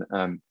so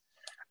on.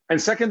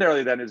 And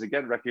secondarily, then, is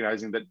again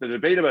recognizing that the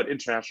debate about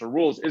international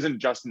rules isn't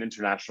just an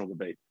international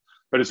debate,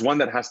 but it's one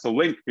that has to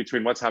link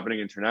between what's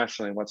happening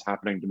internationally and what's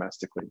happening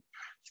domestically.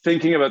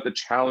 Thinking about the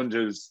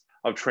challenges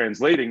of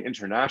translating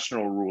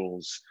international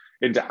rules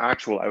into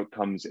actual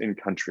outcomes in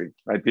country,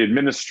 right? The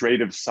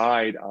administrative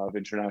side of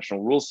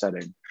international rule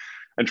setting,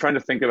 and trying to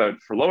think about,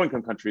 for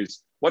low-income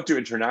countries, what do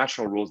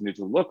international rules need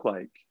to look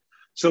like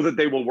so that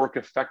they will work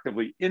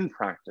effectively in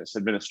practice,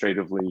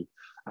 administratively,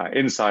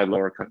 inside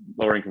lower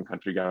income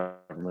country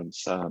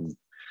governments.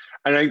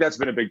 And I think that's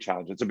been a big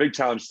challenge. It's a big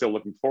challenge still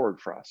looking forward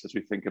for us as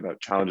we think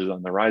about challenges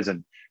on the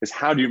horizon, is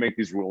how do you make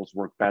these rules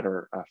work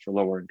better for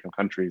lower income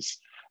countries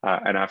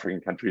and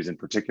African countries in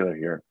particular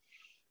here.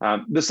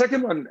 The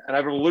second one, and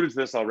I've alluded to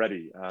this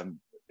already,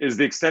 is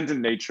the extent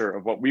and nature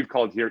of what we've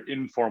called here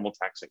informal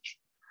taxation.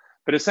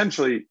 But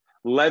essentially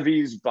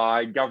levies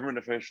by government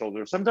officials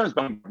or sometimes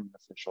by government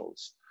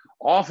officials,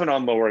 often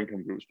on lower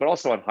income groups, but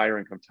also on higher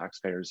income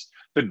taxpayers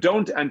that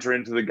don't enter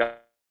into the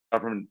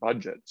government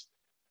budget,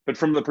 but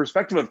from the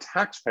perspective of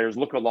taxpayers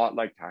look a lot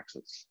like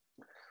taxes.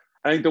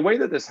 I think the way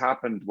that this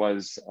happened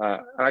was,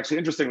 actually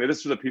interestingly,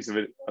 this was a piece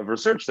of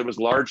research that was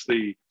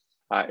largely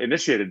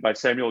initiated by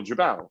Samuel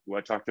Jubal, who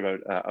I talked about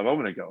a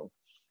moment ago.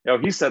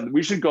 He said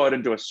we should go out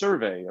and do a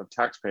survey of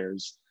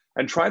taxpayers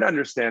and try to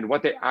understand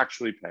what they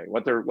actually pay,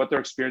 what their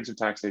experience of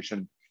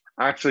taxation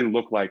actually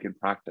look like in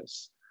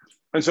practice.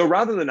 And so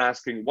rather than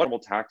asking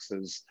what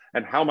taxes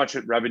and how much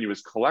revenue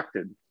is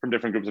collected from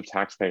different groups of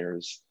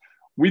taxpayers,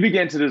 we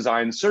began to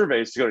design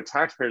surveys to go to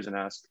taxpayers and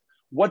ask,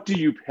 what do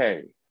you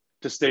pay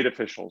to state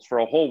officials for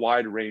a whole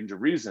wide range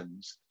of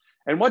reasons?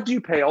 And what do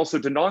you pay also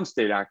to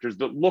non-state actors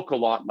that look a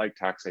lot like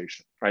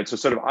taxation, right? So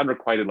sort of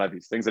unrequited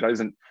levies, things that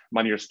isn't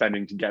money you're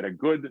spending to get a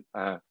good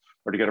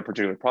or to get a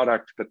particular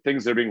product, but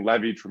things that are being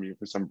levied from you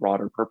for some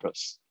broader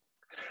purpose.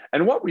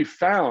 And what we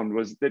found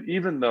was that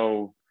even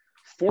though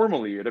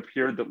formally it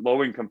appeared that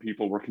low-income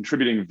people were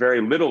contributing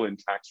very little in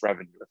tax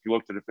revenue, if you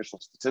looked at official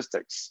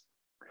statistics,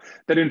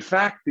 that in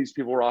fact, these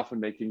people were often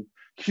making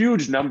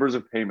huge numbers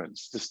of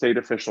payments to state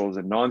officials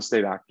and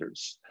non-state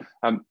actors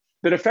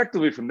that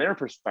effectively, from their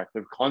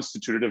perspective,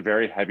 constituted a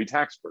very heavy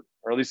tax burden,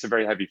 or at least a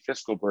very heavy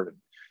fiscal burden,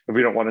 if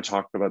we don't want to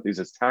talk about these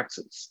as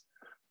taxes.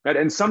 Right?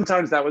 And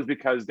sometimes that was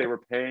because they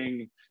were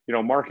paying,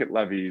 market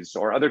levies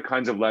or other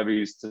kinds of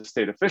levies to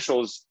state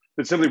officials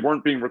that simply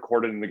weren't being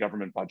recorded in the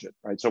government budget,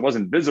 right? So it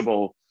wasn't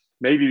visible,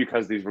 maybe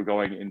because these were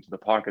going into the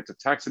pockets of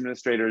tax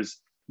administrators,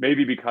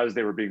 maybe because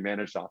they were being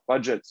managed off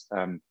budgets.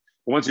 But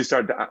once you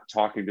started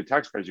talking to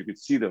taxpayers, you could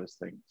see those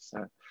things.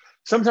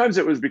 Sometimes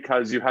it was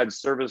because you had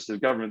services,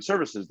 government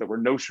services that were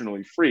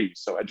notionally free.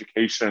 So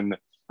education,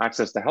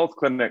 access to health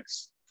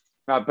clinics,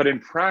 but in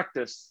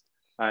practice,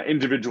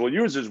 individual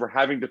users were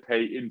having to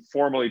pay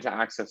informally to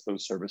access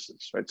those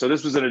services, right? So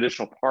this was an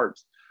additional part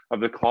of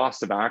the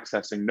cost of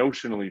accessing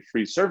notionally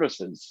free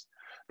services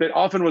that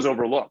often was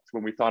overlooked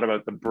when we thought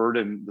about the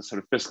burden, the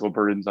sort of fiscal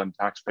burdens on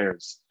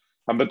taxpayers,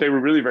 but they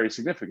were really very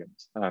significant.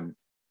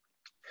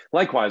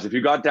 Likewise, if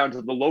you got down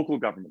to the local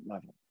government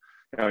level,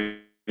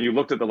 you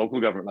looked at the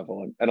local government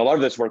level, and a lot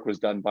of this work was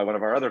done by one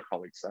of our other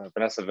colleagues,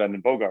 Vanessa van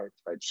den Bogart,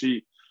 right?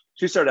 She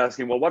started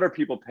asking, well, what are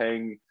people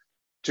paying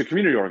to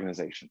community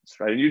organizations,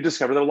 right? And you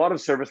discover that a lot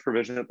of service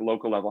provision at the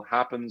local level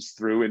happens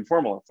through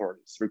informal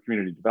authorities, through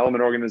community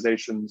development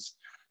organizations,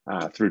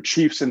 through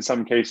chiefs in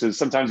some cases,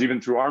 sometimes even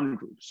through armed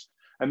groups.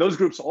 And those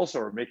groups also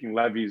are making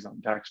levies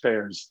on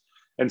taxpayers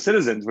and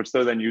citizens, which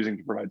they're then using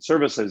to provide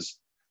services.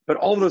 But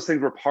all of those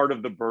things were part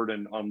of the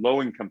burden on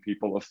low-income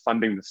people of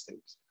funding the state.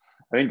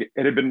 I think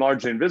it had been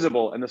largely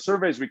invisible, and the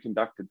surveys we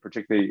conducted,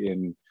 particularly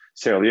in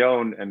Sierra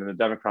Leone and in the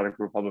Democratic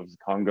Republic of the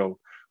Congo,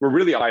 were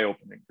really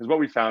eye-opening, because what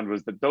we found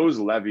was that those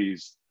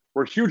levies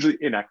were hugely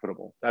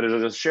inequitable. That is,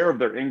 as a share of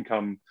their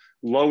income,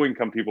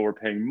 low-income people were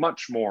paying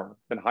much more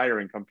than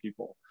higher-income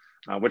people,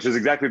 which is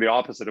exactly the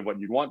opposite of what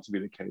you'd want to be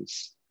the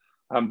case.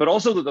 But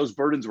also that those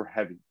burdens were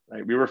heavy,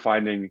 right? We were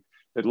finding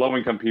that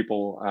low-income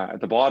people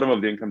at the bottom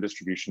of the income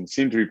distribution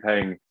seemed to be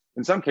paying,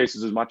 in some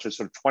cases, as much as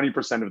sort of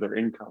 20% of their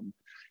income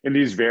in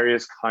these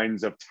various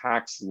kinds of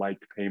tax-like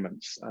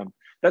payments.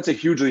 That's a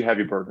hugely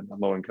heavy burden on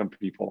low-income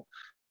people.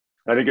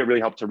 And I think it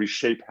really helped to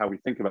reshape how we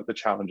think about the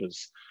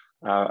challenges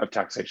of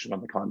taxation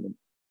on the continent.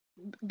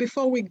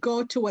 Before we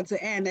go towards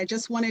the end, I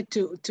just wanted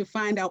to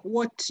find out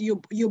what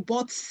you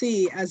both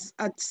see as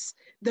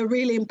the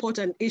really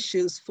important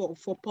issues for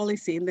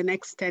policy in the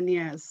next 10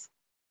 years.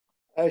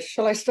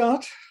 Shall I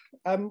start?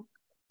 I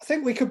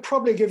think we could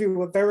probably give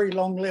you a very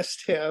long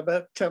list here,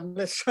 but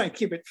let's try and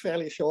keep it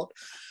fairly short.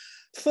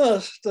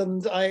 First,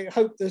 and I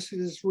hope this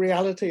is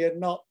reality and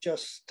not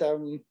just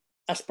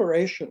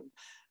aspiration,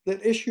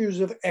 that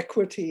issues of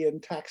equity in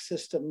tax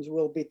systems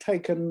will be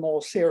taken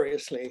more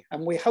seriously.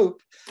 And we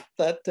hope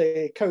that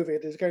the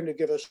COVID is going to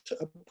give us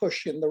a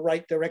push in the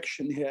right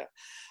direction here.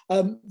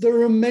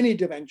 There are many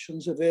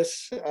dimensions of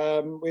this.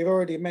 We've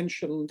already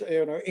mentioned,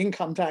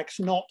 income tax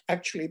not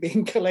actually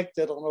being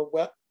collected on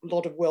a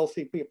lot of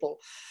wealthy people.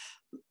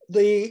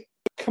 The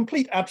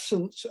complete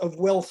absence of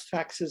wealth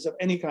taxes of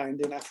any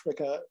kind in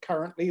Africa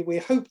currently. We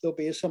hope there'll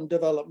be some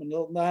development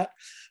on that.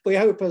 We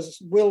hope, as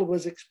Will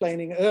was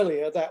explaining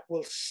earlier, that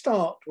will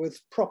start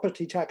with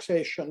property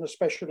taxation,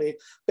 especially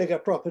bigger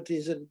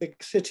properties in big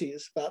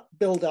cities, but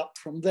build up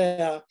from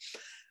there.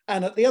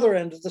 And at the other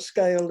end of the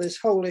scale, this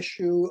whole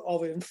issue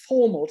of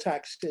informal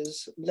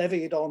taxes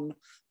levied on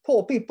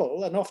poor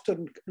people, and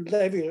often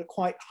levied at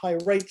quite high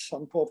rates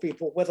on poor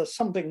people, whether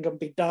something can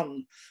be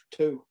done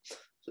to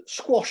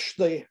squash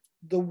the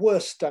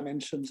worst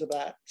dimensions of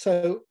that.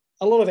 So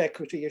a lot of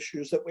equity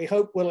issues that we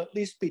hope will at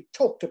least be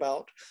talked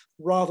about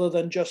rather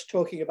than just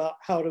talking about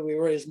how do we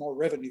raise more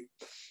revenue.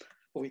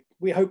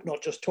 We hope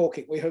not just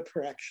talking, we hope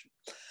for action.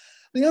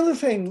 The other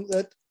thing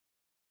that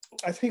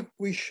I think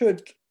we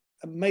should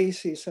and may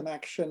see some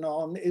action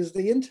on is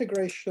the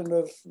integration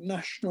of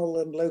national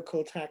and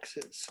local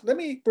taxes. Let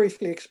me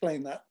briefly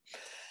explain that.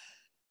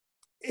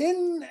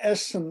 In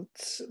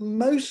essence,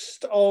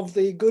 most of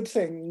the good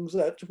things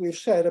that we've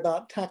said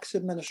about tax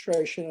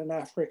administration in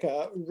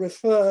Africa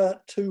refer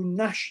to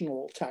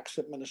national tax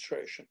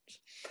administrations.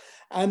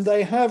 And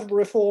they have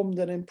reformed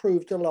and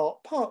improved a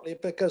lot, partly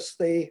because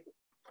the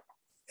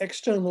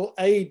external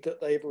aid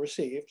that they've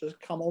received has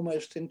come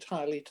almost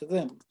entirely to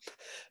them.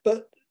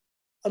 But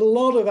a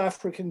lot of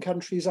African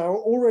countries are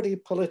already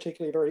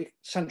politically very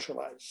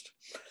centralized.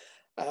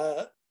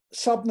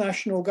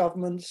 Subnational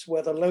governments,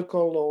 whether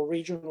local or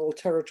regional,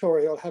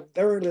 territorial, have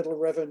very little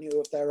revenue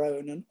of their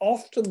own and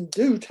often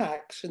do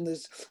tax in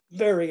this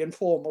very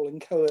informal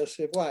and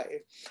coercive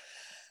way.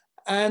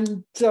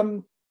 And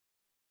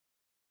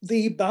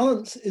the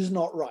balance is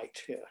not right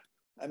here.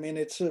 I mean,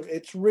 it's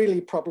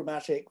really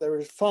problematic. There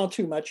is far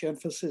too much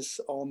emphasis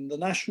on the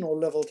national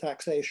level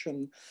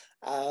taxation.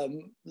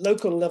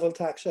 Local level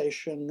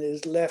taxation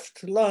is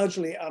left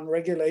largely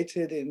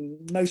unregulated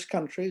in most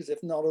countries,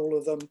 if not all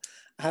of them,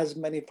 has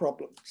many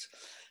problems.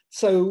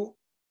 So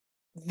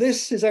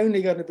this is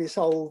only going to be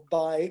solved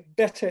by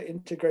better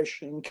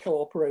integration and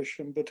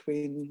cooperation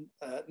between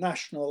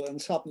national and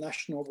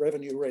subnational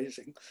revenue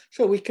raising.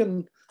 So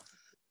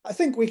I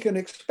think we can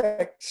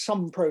expect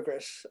some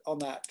progress on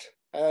that.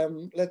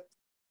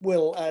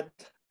 We'll add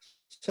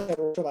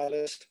several to my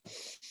list.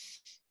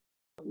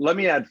 Let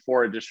me add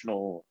 4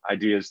 additional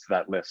ideas to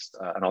that list,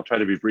 and I'll try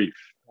to be brief.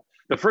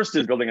 The first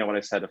is building on what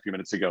I said a few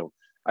minutes ago.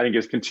 I think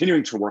is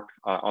continuing to work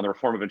on the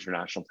reform of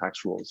international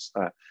tax rules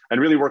and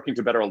really working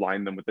to better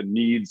align them with the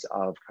needs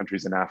of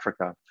countries in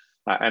Africa,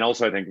 and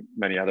also I think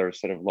many other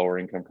sort of lower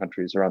income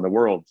countries around the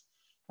world.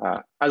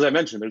 As I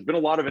mentioned, there's been a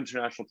lot of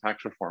international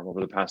tax reform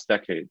over the past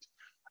decade.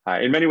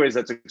 In many ways,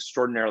 that's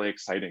extraordinarily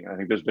exciting. I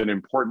think there's been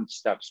important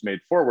steps made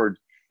forward,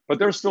 but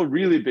there are still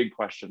really big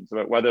questions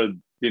about whether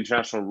the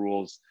international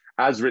rules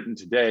as written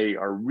today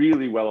are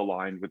really well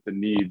aligned with the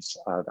needs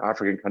of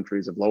African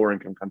countries, of lower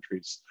income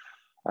countries,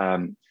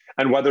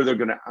 and whether they're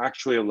going to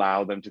actually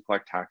allow them to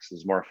collect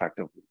taxes more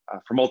effectively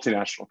for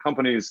multinational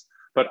companies,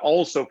 but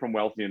also from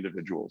wealthy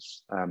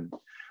individuals.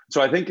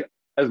 So I think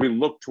as we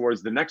look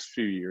towards the next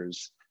few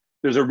years,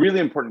 there's a really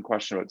important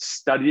question about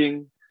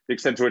studying the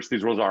extent to which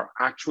these rules are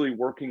actually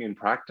working in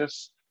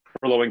practice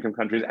for low-income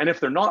countries, and if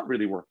they're not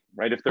really working,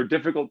 right? If they're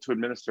difficult to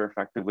administer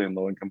effectively in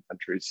low-income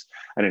countries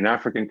and in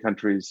African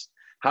countries,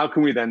 how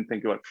can we then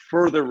think about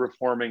further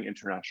reforming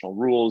international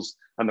rules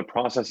and the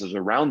processes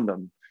around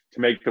them to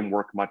make them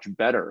work much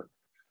better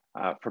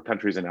for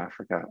countries in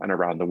Africa and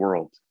around the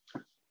world?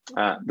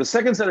 The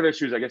second set of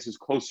issues, I guess, is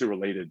closely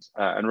related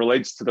and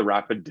relates to the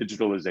rapid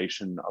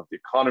digitalization of the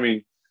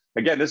economy.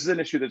 Again, this is an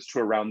issue that's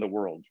true around the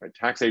world, right?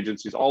 Tax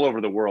agencies all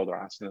over the world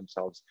are asking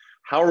themselves,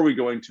 how are we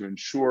going to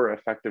ensure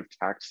effective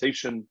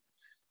taxation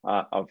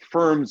of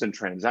firms and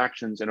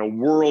transactions in a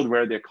world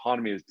where the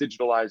economy is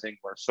digitalizing,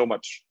 where so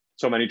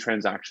many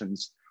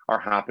transactions are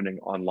happening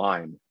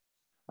online?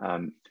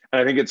 And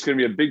I think it's going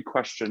to be a big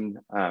question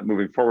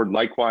moving forward,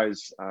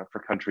 likewise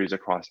for countries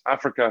across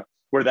Africa,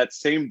 where that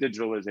same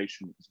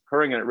digitalization is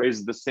occurring, and it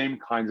raises the same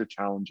kinds of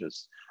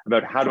challenges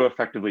about how to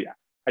effectively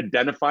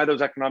identify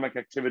those economic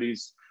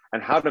activities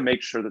and how to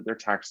make sure that they're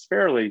taxed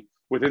fairly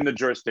within the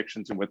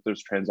jurisdictions in which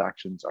those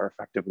transactions are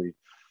effectively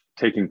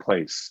taking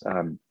place.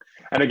 And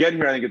again,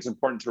 here, I think it's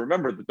important to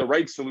remember that the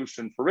right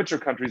solution for richer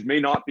countries may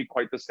not be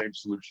quite the same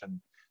solution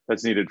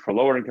that's needed for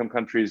lower income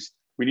countries.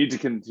 We need to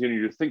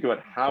continue to think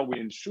about how we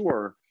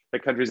ensure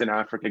that countries in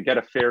Africa get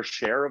a fair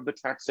share of the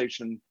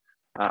taxation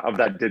of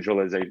that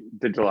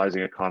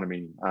digitalizing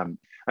economy,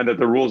 and that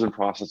the rules and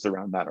process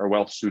around that are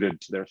well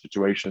suited to their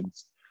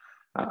situations.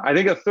 I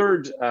think a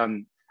third,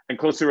 and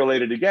closely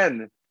related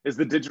again, is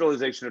the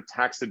digitalization of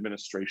tax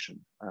administration.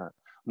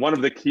 One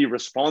of the key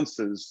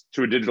responses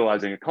to a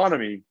digitalizing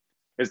economy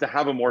is to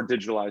have a more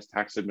digitalized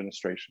tax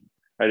administration,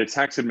 right? A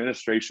tax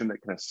administration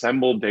that can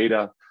assemble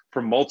data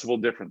from multiple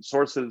different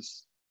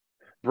sources,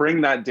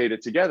 bring that data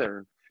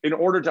together in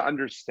order to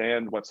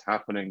understand what's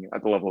happening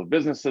at the level of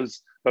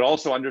businesses, but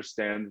also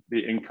understand the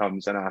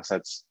incomes and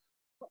assets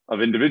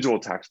of individual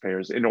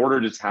taxpayers in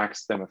order to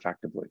tax them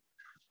effectively.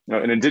 You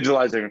know, in a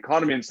digitalizing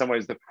economy, in some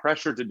ways, the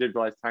pressure to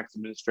digitalize tax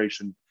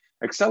administration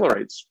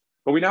accelerates.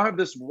 But we now have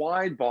this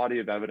wide body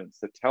of evidence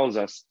that tells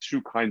us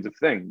 2 kinds of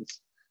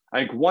things. I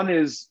think one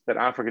is that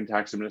African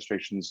tax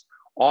administrations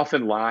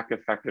often lack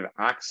effective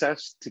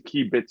access to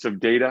key bits of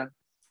data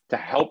to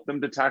help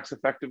them to tax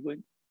effectively.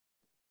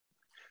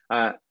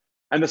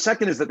 And the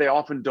second is that they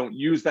often don't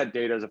use that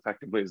data as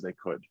effectively as they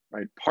could,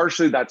 right?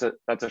 Partially that's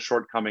a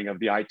shortcoming of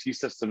the IT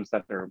systems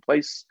that are in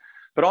place,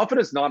 but often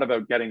it's not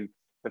about getting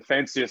the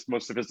fanciest,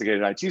 most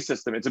sophisticated IT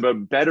system. It's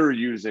about better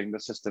using the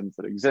systems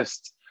that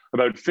exist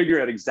about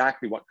figuring out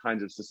exactly what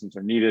kinds of systems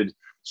are needed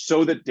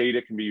so that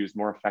data can be used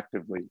more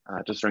effectively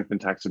to strengthen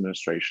tax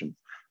administration.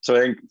 So I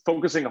think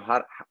focusing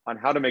on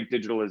how to make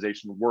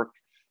digitalization work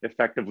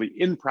effectively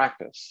in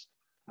practice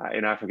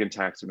in African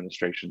tax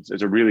administrations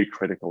is a really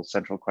critical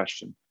central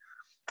question.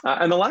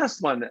 And the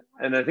last one,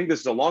 and I think this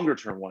is a longer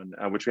term one,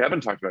 which we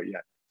haven't talked about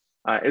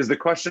yet, is the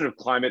question of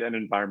climate and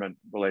environment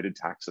related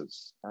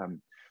taxes.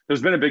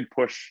 There's been a big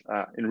push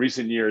in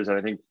recent years, and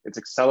I think it's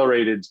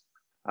accelerated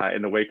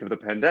in the wake of the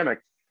pandemic,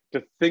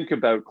 to think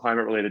about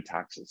climate related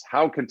taxes.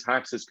 How can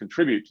taxes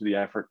contribute to the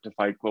effort to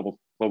fight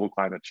global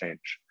climate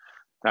change?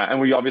 And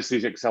we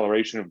obviously see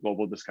acceleration of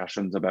global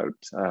discussions about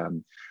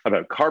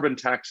carbon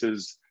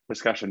taxes,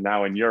 discussion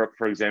now in Europe,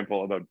 for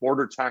example, about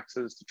border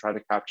taxes to try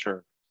to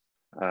capture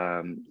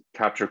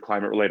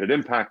climate-related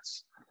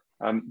impacts.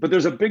 But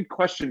there's a big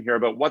question here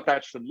about what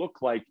that should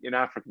look like in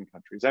African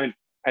countries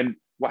and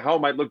how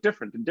it might look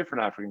different in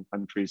different African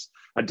countries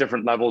at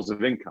different levels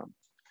of income,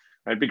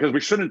 right? Because we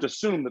shouldn't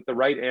assume that the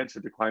right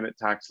answer to climate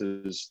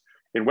taxes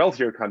in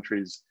wealthier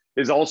countries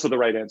is also the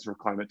right answer for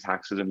climate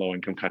taxes in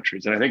low-income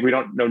countries. And I think we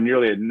don't know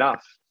nearly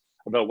enough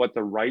about what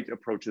the right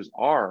approaches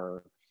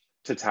are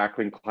to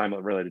tackling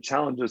climate-related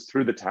challenges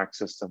through the tax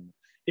system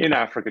in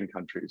African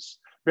countries,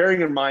 bearing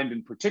in mind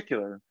in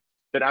particular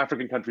that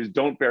African countries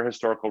don't bear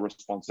historical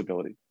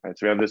responsibility, right?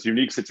 So we have this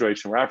unique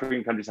situation where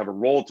African countries have a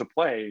role to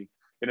play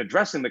in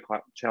addressing the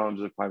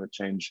challenges of climate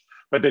change,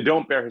 but they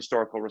don't bear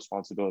historical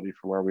responsibility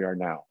for where we are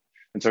now.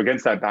 And so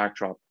against that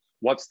backdrop,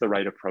 what's the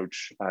right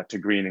approach to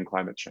green and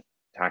climate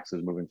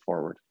taxes moving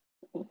forward?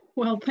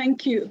 Well,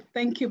 thank you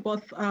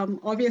both.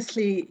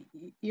 Obviously,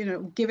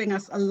 giving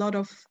us a lot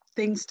of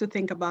things to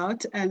think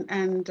about,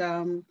 and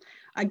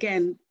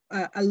again,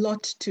 a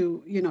lot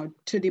to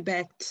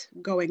debate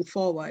going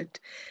forward.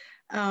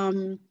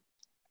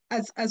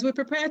 As we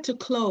prepare to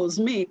close,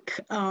 Mick,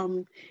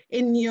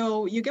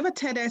 you gave a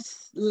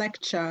TEDx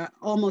lecture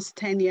almost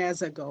 10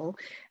 years ago.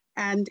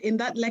 And in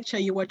that lecture,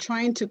 you were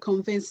trying to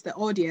convince the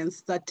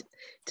audience that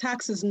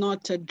tax is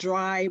not a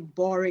dry,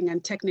 boring,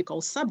 and technical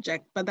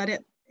subject, but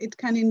that it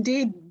can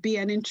indeed be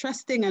an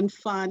interesting and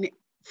fun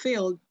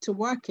field to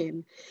work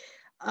in.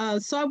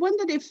 So I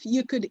wondered if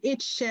you could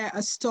each share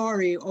a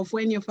story of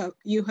when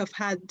you have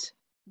had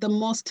the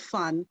most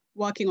fun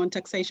working on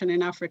taxation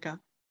in Africa.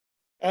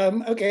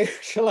 Okay,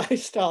 shall I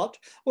start?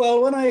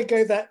 Well, when I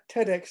gave that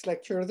TEDx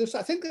lecture,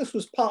 I think this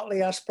was partly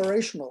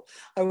aspirational.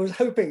 I was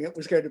hoping it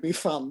was going to be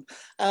fun,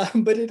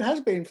 but it has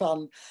been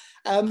fun.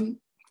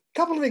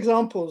 Couple of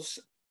examples.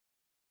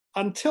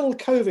 Until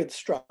COVID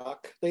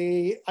struck,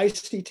 the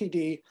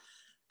ICTD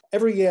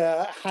every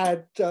year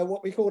had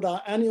what we called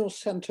our annual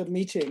center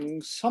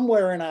meeting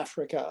somewhere in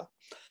Africa,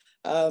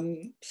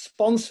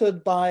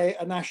 sponsored by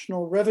a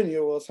national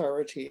revenue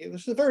authority. It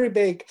was a very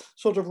big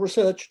sort of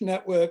research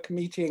network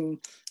meeting,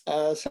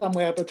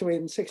 somewhere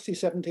between 60,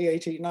 70,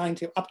 80,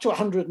 90, up to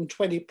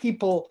 120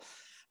 people,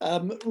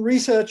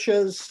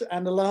 researchers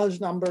and a large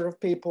number of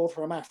people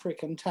from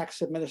African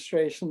tax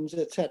administrations,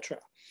 etc.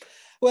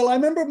 Well, I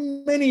remember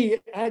many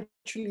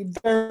actually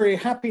very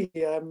happy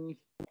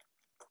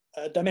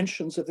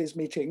dimensions of these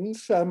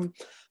meetings.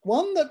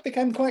 One that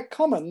became quite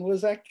common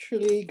was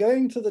actually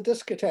going to the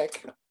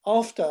discotheque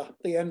after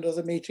the end of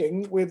the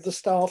meeting with the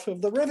staff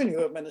of the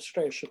revenue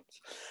administrations.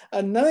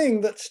 And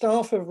knowing that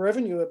staff of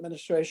revenue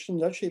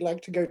administrations actually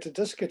like to go to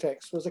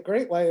discotheques was a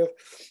great way of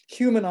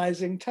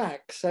humanizing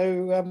tax.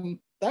 So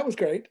that was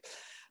great.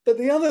 But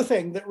the other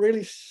thing that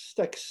really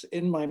sticks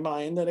in my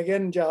mind, and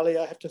again, Charlie,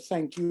 I have to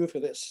thank you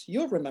for this.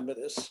 You'll remember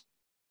this.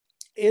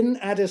 In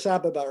Addis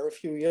Ababa a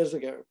few years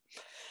ago,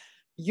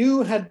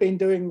 you had been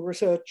doing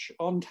research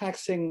on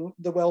taxing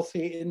the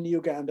wealthy in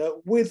Uganda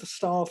with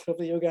staff of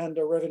the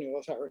Uganda Revenue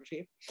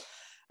Authority.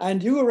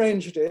 And you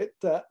arranged it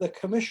that the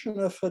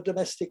Commissioner for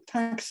Domestic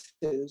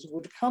Taxes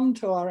would come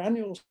to our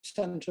annual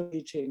center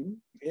meeting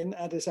in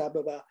Addis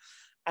Ababa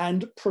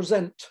and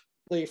present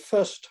the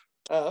first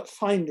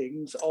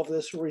findings of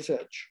this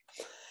research.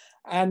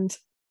 And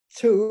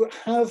to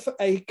have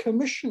a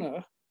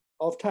Commissioner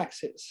of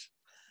Taxes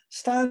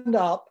stand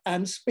up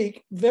and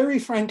speak very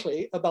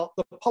frankly about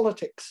the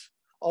politics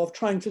of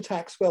trying to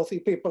tax wealthy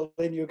people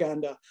in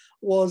Uganda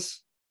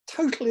was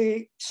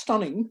totally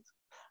stunning.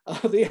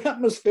 The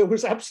atmosphere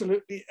was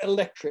absolutely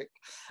electric,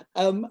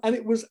 and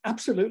it was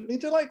absolutely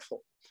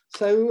delightful.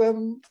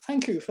 So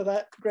thank you for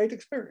that great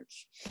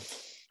experience.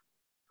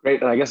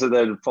 Great, and I guess it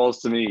then falls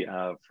to me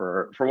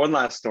for one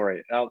last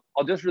story. I'll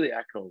just really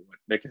echo what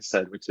Mick has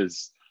said, which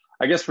is,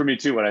 I guess for me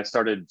too, when I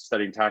started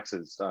studying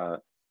taxes,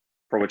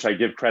 for which I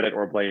give credit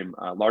or blame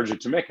largely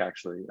to Mick,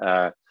 actually.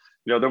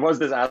 There was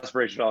this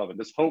aspiration of it,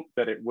 this hope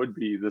that it would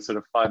be this sort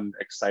of fun,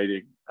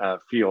 exciting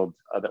field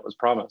that was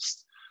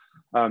promised.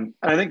 And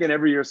I think in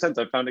every year since,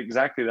 I've found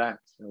exactly that.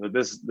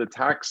 The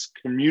tax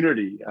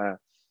community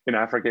in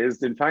Africa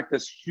is, in fact,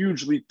 this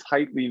hugely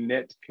tightly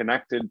knit,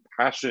 connected,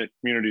 passionate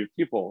community of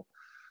people.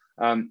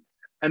 And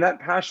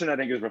that passion, I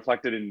think, is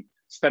reflected in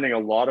spending a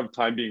lot of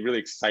time being really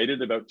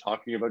excited about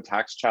talking about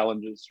tax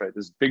challenges, right?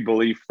 This big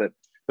belief that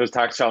those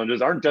tax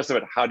challenges aren't just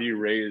about how do you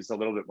raise a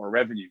little bit more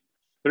revenue,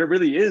 But it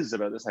really is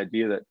about this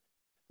idea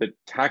that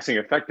taxing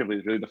effectively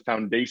is really the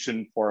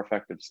foundation for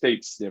effective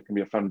states. There can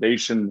be a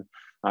foundation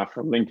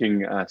for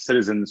linking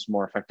citizens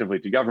more effectively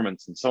to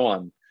governments and so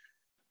on.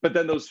 But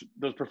then those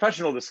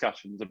professional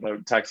discussions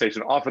about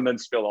taxation often then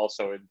spill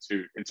also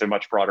into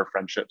much broader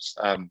friendships.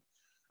 I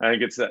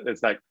think it's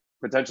that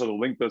potential to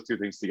link those two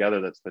things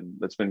together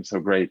that's been so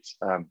great.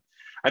 And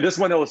just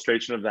one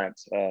illustration of that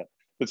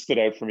that stood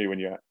out for me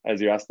as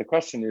you asked the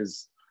question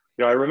is,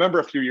 I remember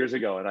a few years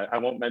ago, and I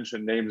won't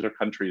mention names or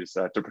countries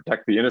to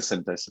protect the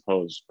innocent, I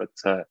suppose, but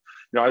I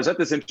was at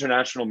this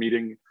international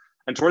meeting.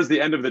 And towards the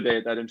end of the day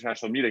at that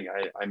international meeting,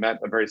 I met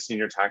a very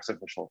senior tax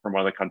official from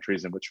one of the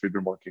countries in which we've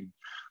been working.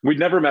 We'd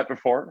never met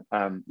before.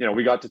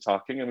 We got to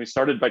talking, and we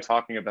started by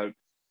talking about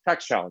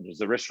tax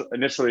challenges,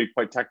 initially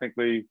quite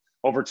technically,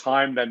 over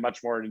time, then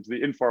much more into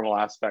the informal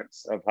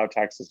aspects of how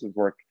tax systems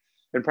work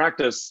in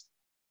practice.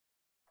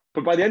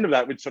 But by the end of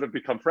that, we'd sort of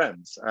become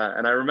friends.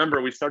 And I remember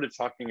we started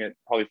talking at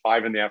probably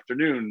 5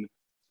 p.m.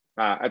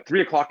 At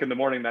 3 o'clock in the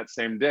morning that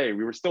same day,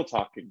 we were still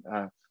talking.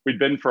 We'd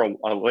been for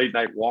a late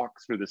night walk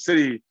through the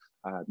city.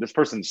 This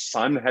person's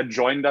son had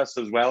joined us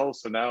as well.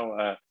 So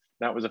now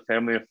that was a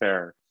family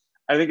affair.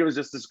 I think it was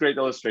just this great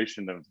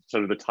illustration of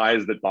sort of the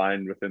ties that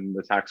bind within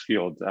the tax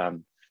field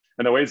and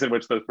the ways in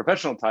which those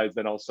professional ties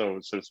then also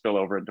sort of spill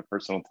over into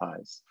personal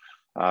ties.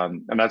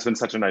 And that's been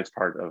such a nice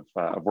part of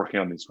working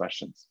on these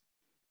questions.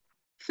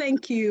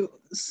 Thank you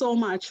so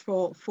much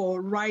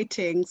for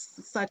writing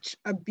such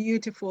a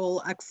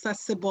beautiful,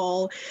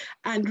 accessible,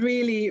 and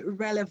really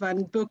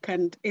relevant book.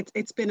 And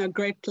it's been a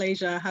great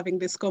pleasure having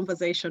this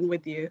conversation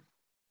with you.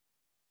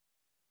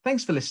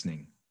 Thanks for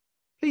listening.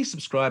 Please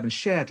subscribe and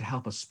share to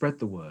help us spread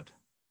the word.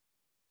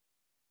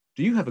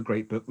 Do you have a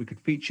great book we could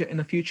feature in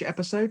a future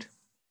episode?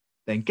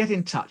 Then get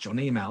in touch on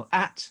email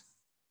at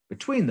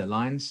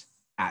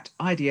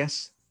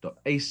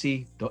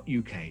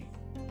betweenthelines@ids.ac.uk.